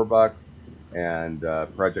for like $4, and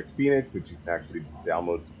Project Phoenix, which you can actually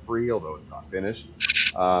download for free, although it's not finished.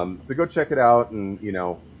 So go check it out, and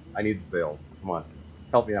I need the sales. Come on,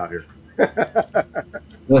 help me out here.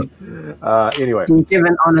 Anyway, give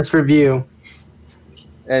an honest review,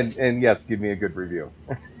 and yes, give me a good review.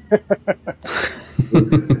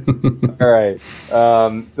 All right,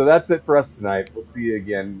 so that's it for us tonight. We'll see you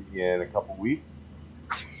again in a couple weeks.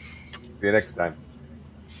 See you next time.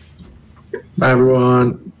 Bye,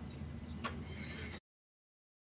 everyone.